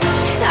 Oh,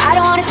 now I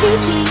don't wanna see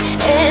the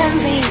end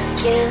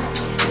begin.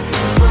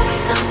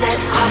 Smoking sunset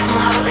off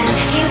Mulholland.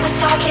 He was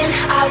talking,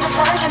 I was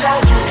wondering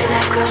about you and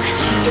that girl.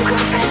 She your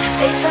girlfriend,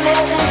 face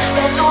familiar,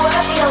 then the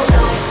world you don't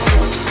know.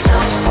 No,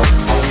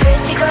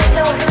 pretty girls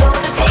don't know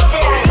the things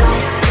that I know.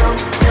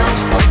 No,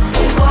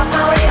 walk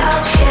my way,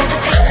 I'll share the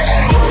things that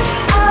I know.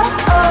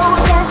 Oh,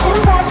 dancing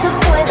past the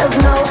point of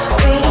no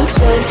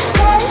return.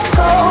 Let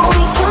go,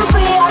 we can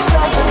free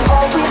ourselves of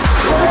all we've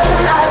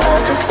learned. I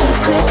love the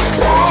secret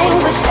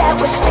language that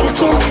we're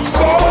speaking.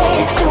 Say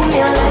it to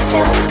me, let's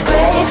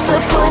embrace the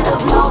point of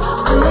no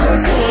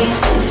losing.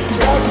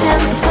 Let's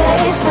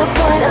embrace the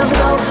point of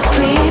no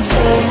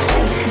return.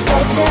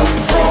 Let's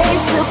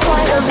embrace the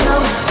point of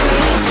no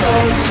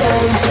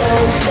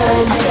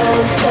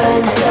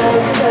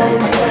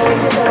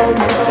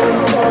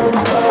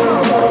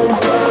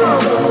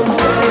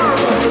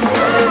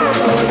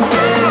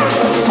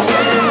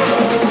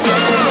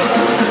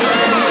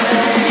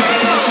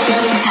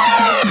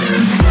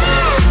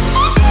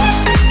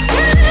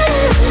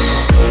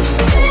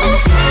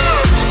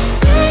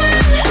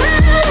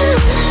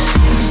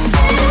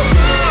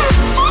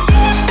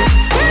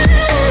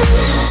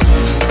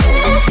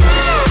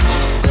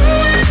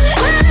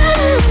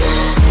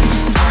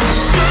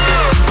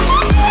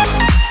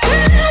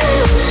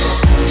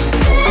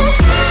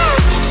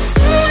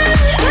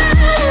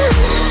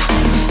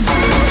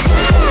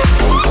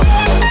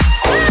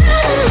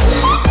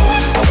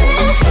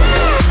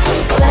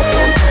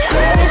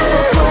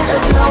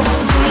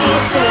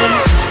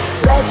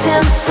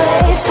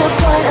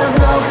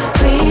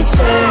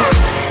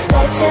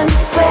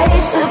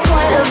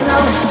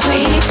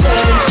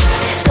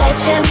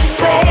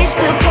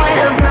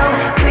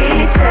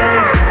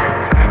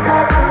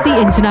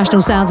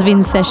International sounds of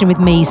In Session with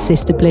me,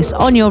 Sister Bliss,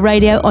 on your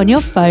radio, on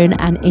your phone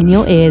and in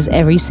your ears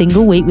every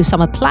single week with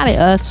some of planet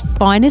Earth's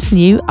finest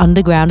new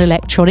underground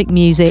electronic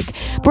music.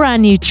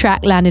 Brand new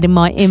track landed in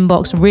my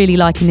inbox, really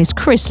liking this.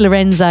 Chris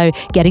Lorenzo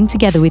getting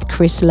together with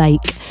Chris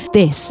Lake.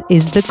 This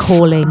is The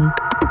Calling.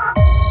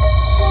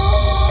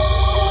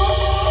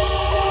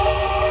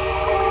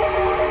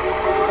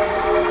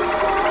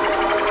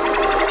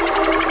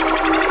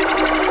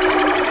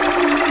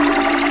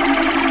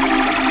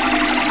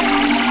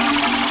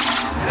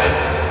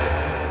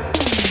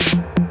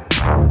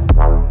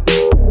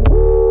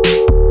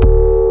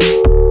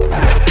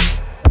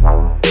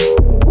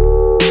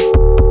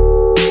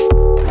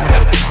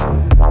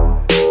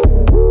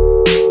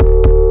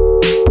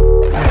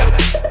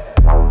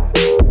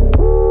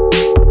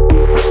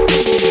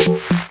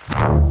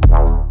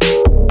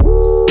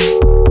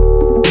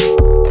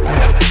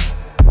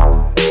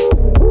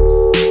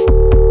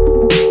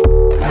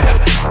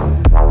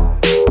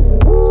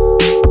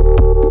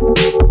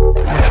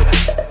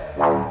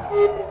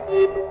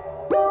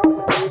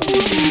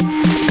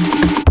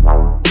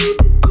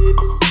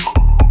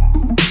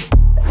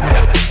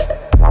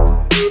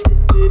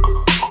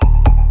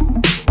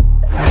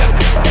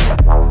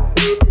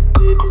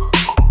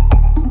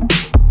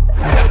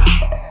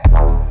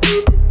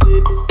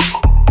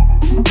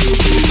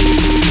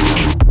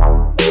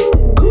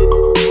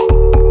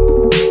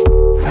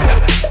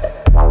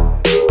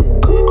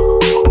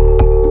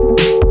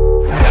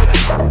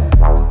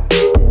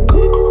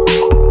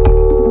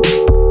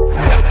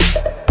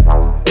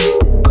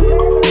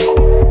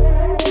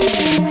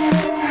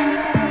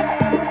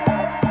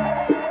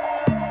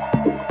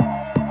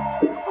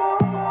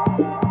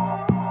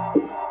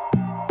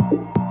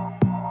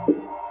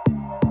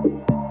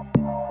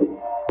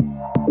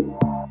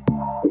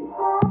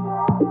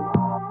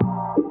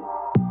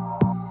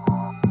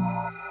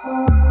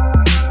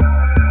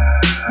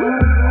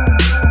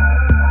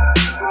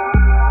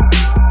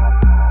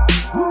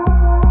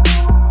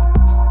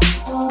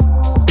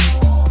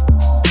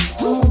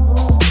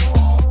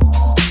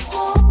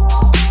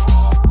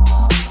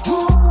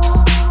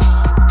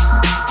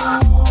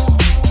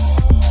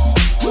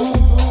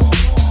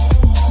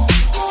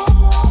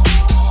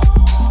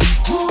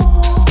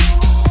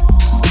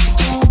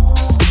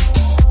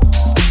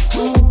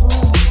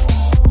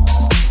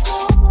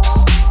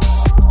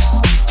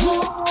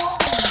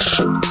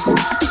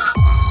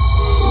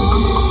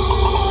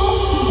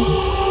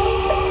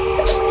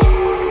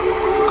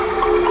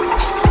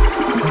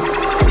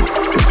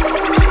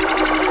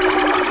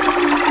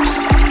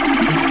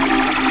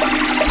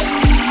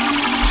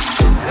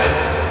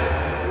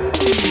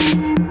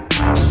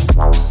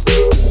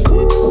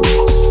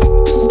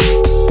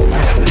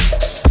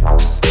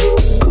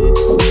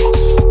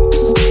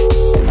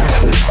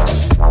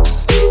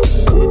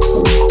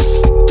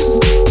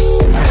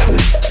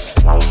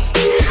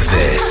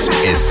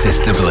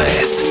 Sister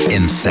Bliss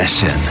in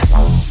session.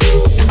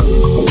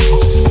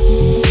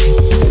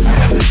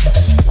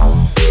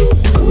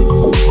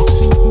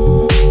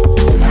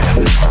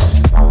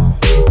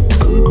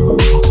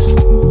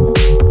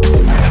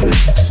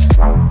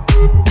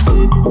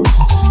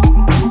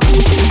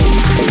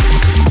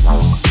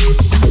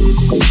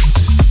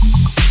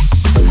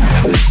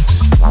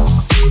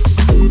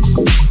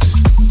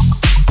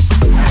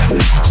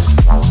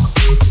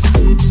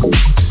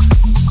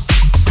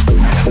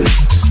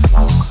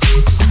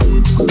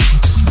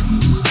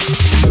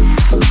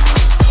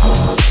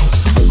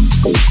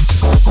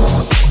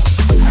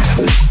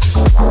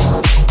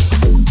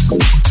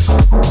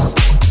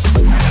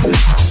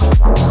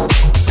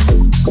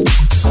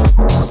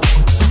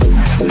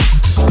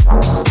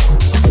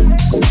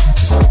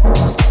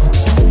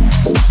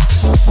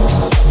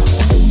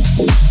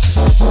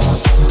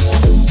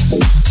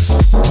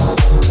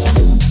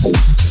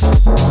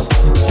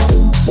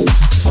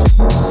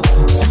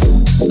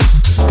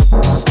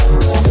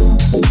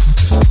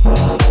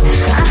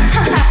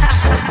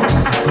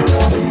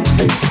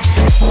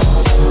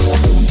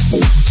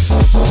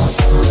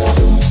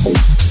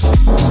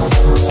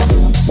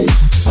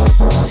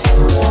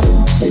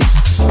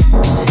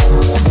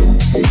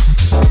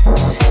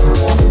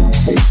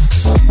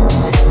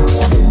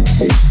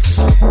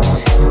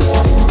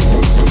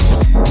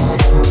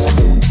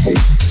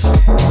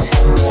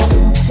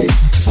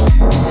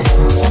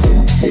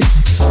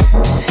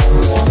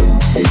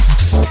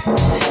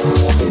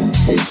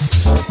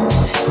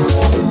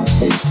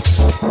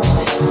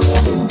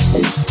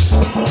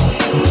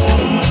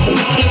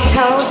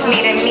 Told me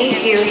to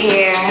meet you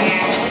here,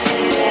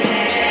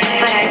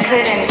 but I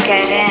couldn't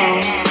get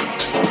in.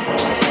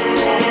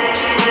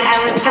 I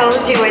was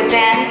told you were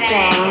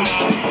dancing,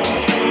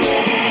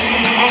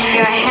 and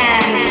your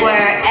hands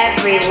were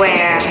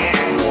everywhere.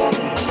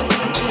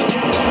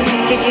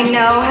 Did you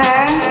know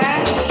her?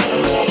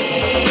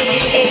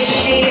 Is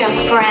she a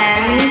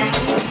friend?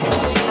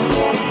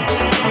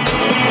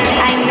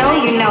 I know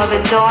you know the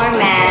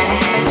doorman.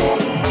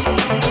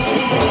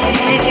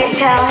 Did you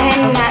tell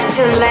him not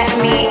to let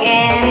me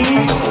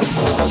in?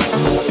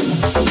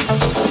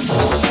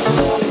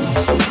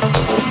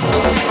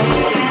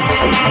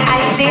 I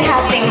see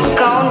how things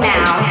go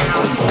now.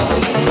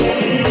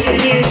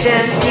 You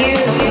just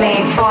use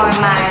me for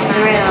my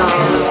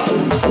thrills.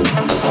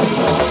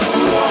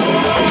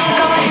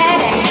 Go ahead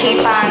and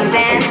keep on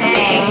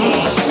dancing.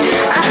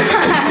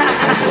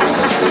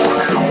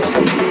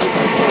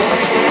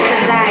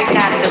 'Cause I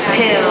got the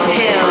pill.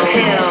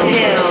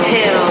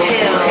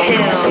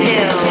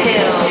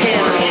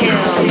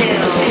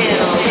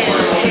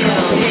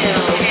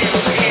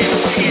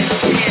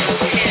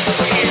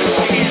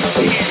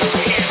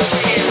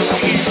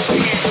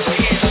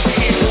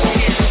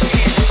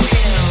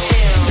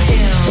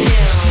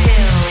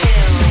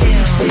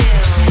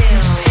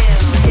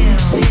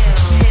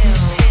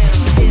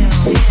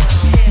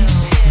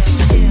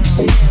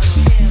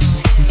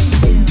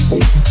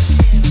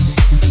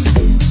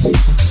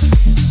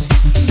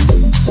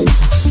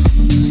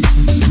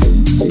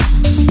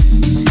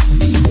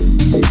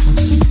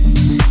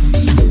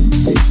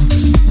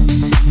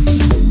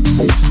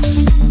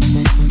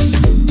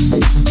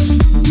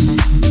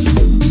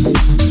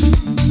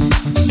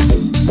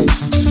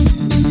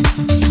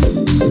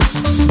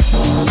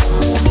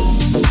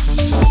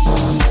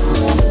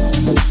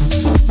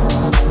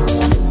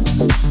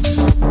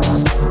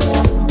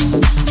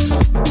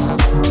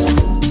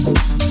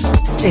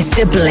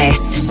 Sister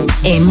Bliss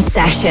in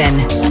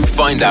session.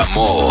 Find out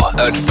more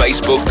at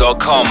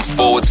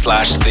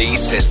facebook.com/The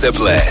Sister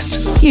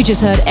Bliss. You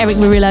just heard Eric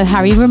Murillo,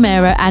 Harry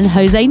Romero and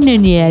Jose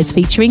Nunez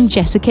featuring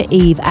Jessica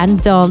Eve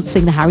and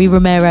Dancing, the Harry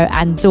Romero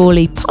and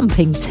Dawley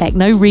pumping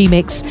techno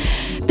remix.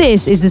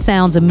 This is the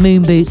sounds of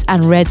Moon Boots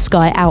and Red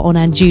Sky out on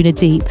Anjuna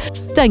Deep.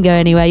 Don't go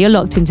anywhere, you're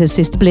locked into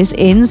Sister Bliss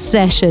in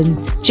session.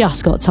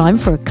 Just got time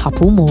for a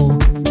couple more.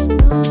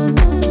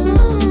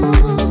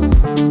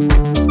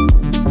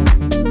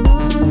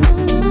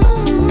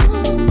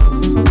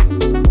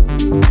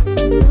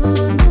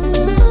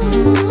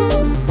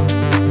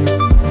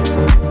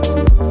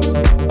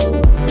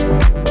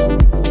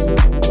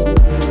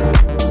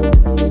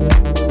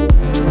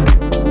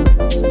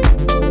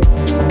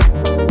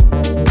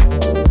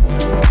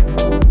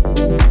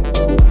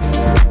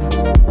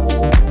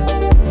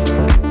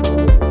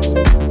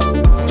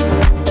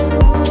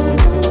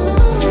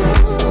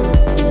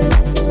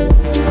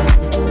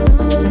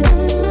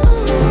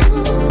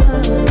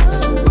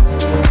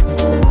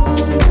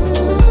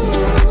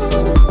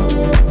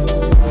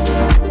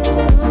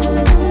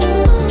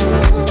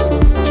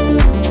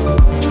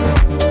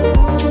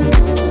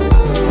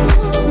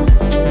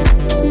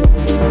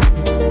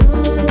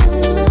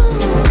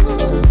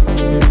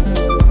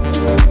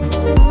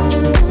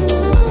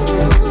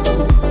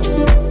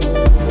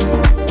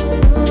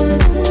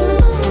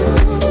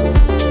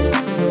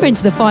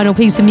 Into the final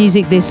piece of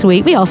music this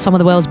week, we asked some of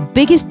the world's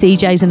biggest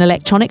DJs and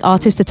electronic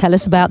artists to tell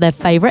us about their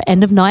favourite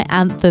end-of-night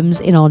anthems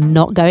in our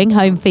Not Going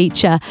Home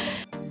feature.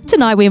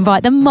 Tonight we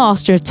invite the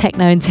master of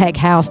techno and tech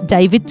house,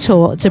 David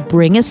Tort, to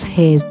bring us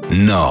his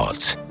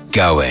Not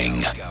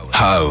Going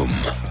Home.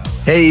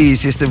 Hey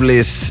Sister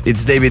Bliss,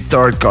 it's David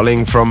Tort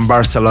calling from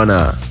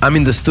Barcelona. I'm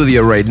in the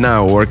studio right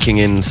now working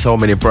in so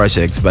many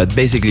projects, but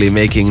basically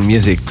making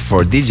music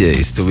for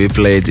DJs to be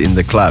played in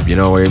the club, you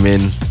know what I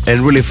mean?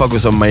 And really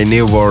focus on my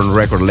newborn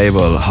record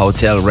label,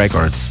 Hotel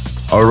Records.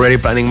 Already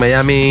planning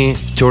Miami,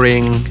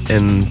 touring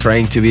and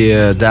trying to be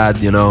a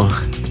dad, you know.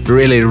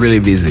 Really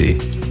busy,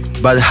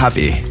 but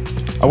happy.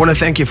 I want to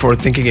thank you for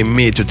thinking in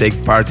me to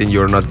take part in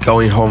your Not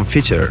Going Home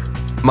feature.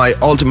 My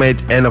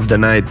ultimate end of the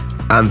night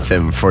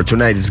anthem for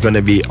tonight is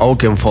gonna be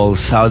Oakenfold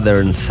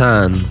Southern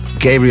Sun,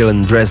 Gabriel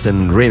and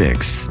Dresden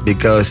remix,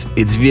 because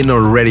it's been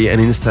already an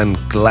instant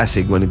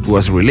classic when it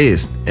was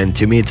released, and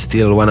to me it's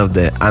still one of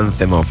the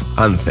anthem of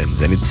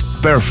anthems, and it's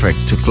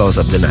perfect to close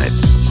up the night.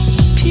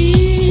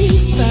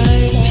 Piece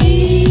by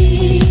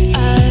piece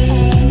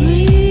I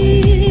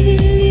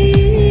release.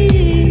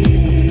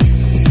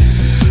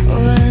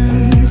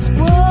 Once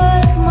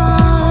was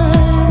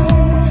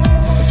mine,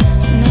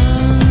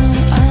 now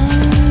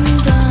I'm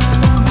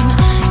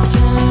done.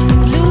 Turn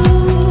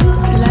blue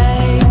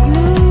like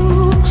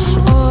New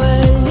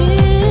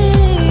Orleans,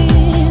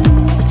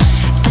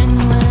 and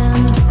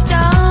went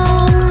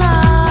down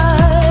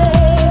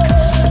like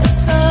a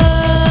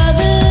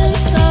southern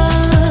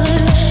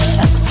sun.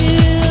 I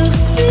still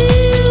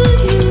feel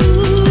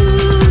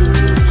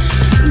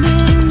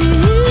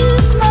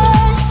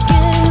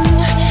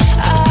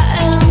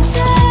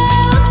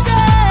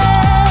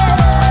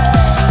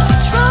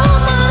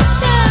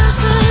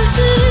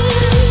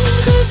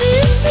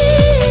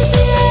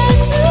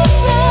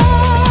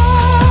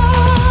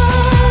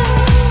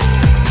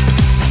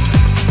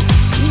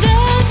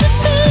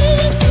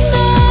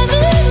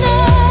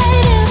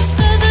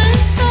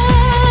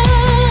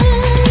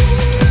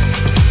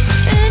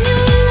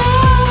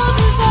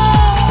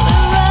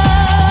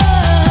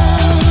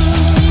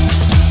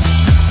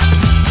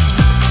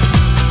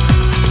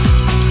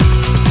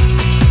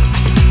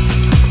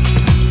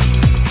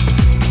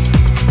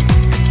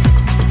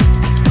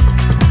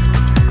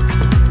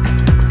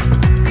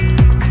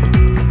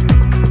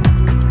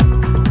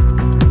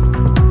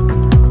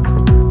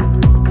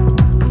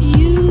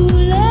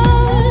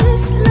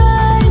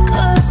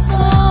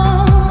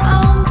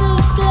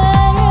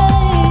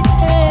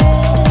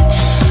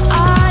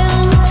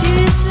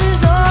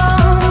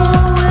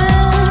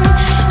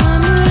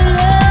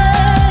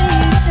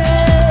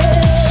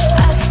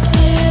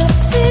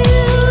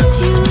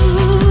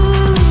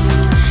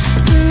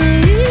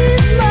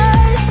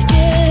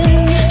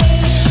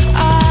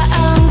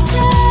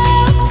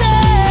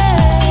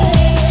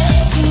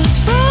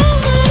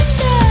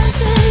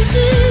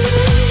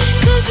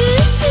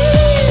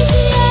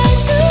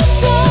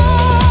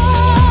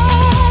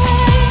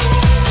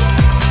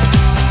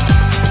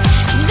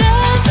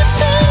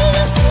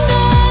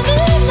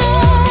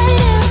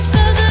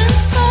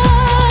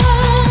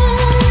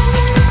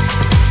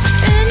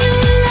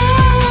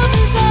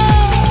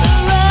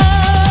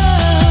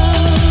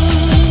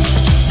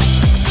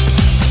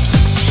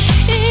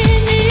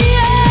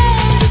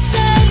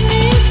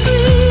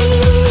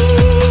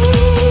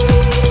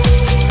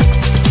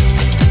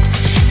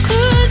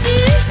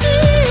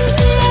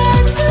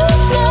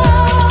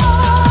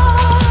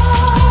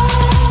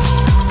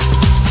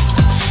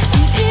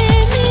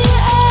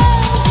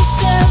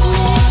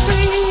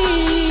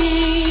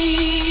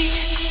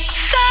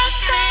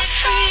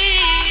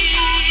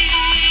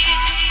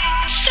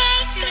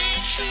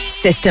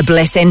Sister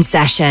Bliss in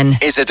Session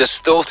is a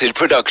Distorted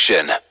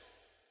production.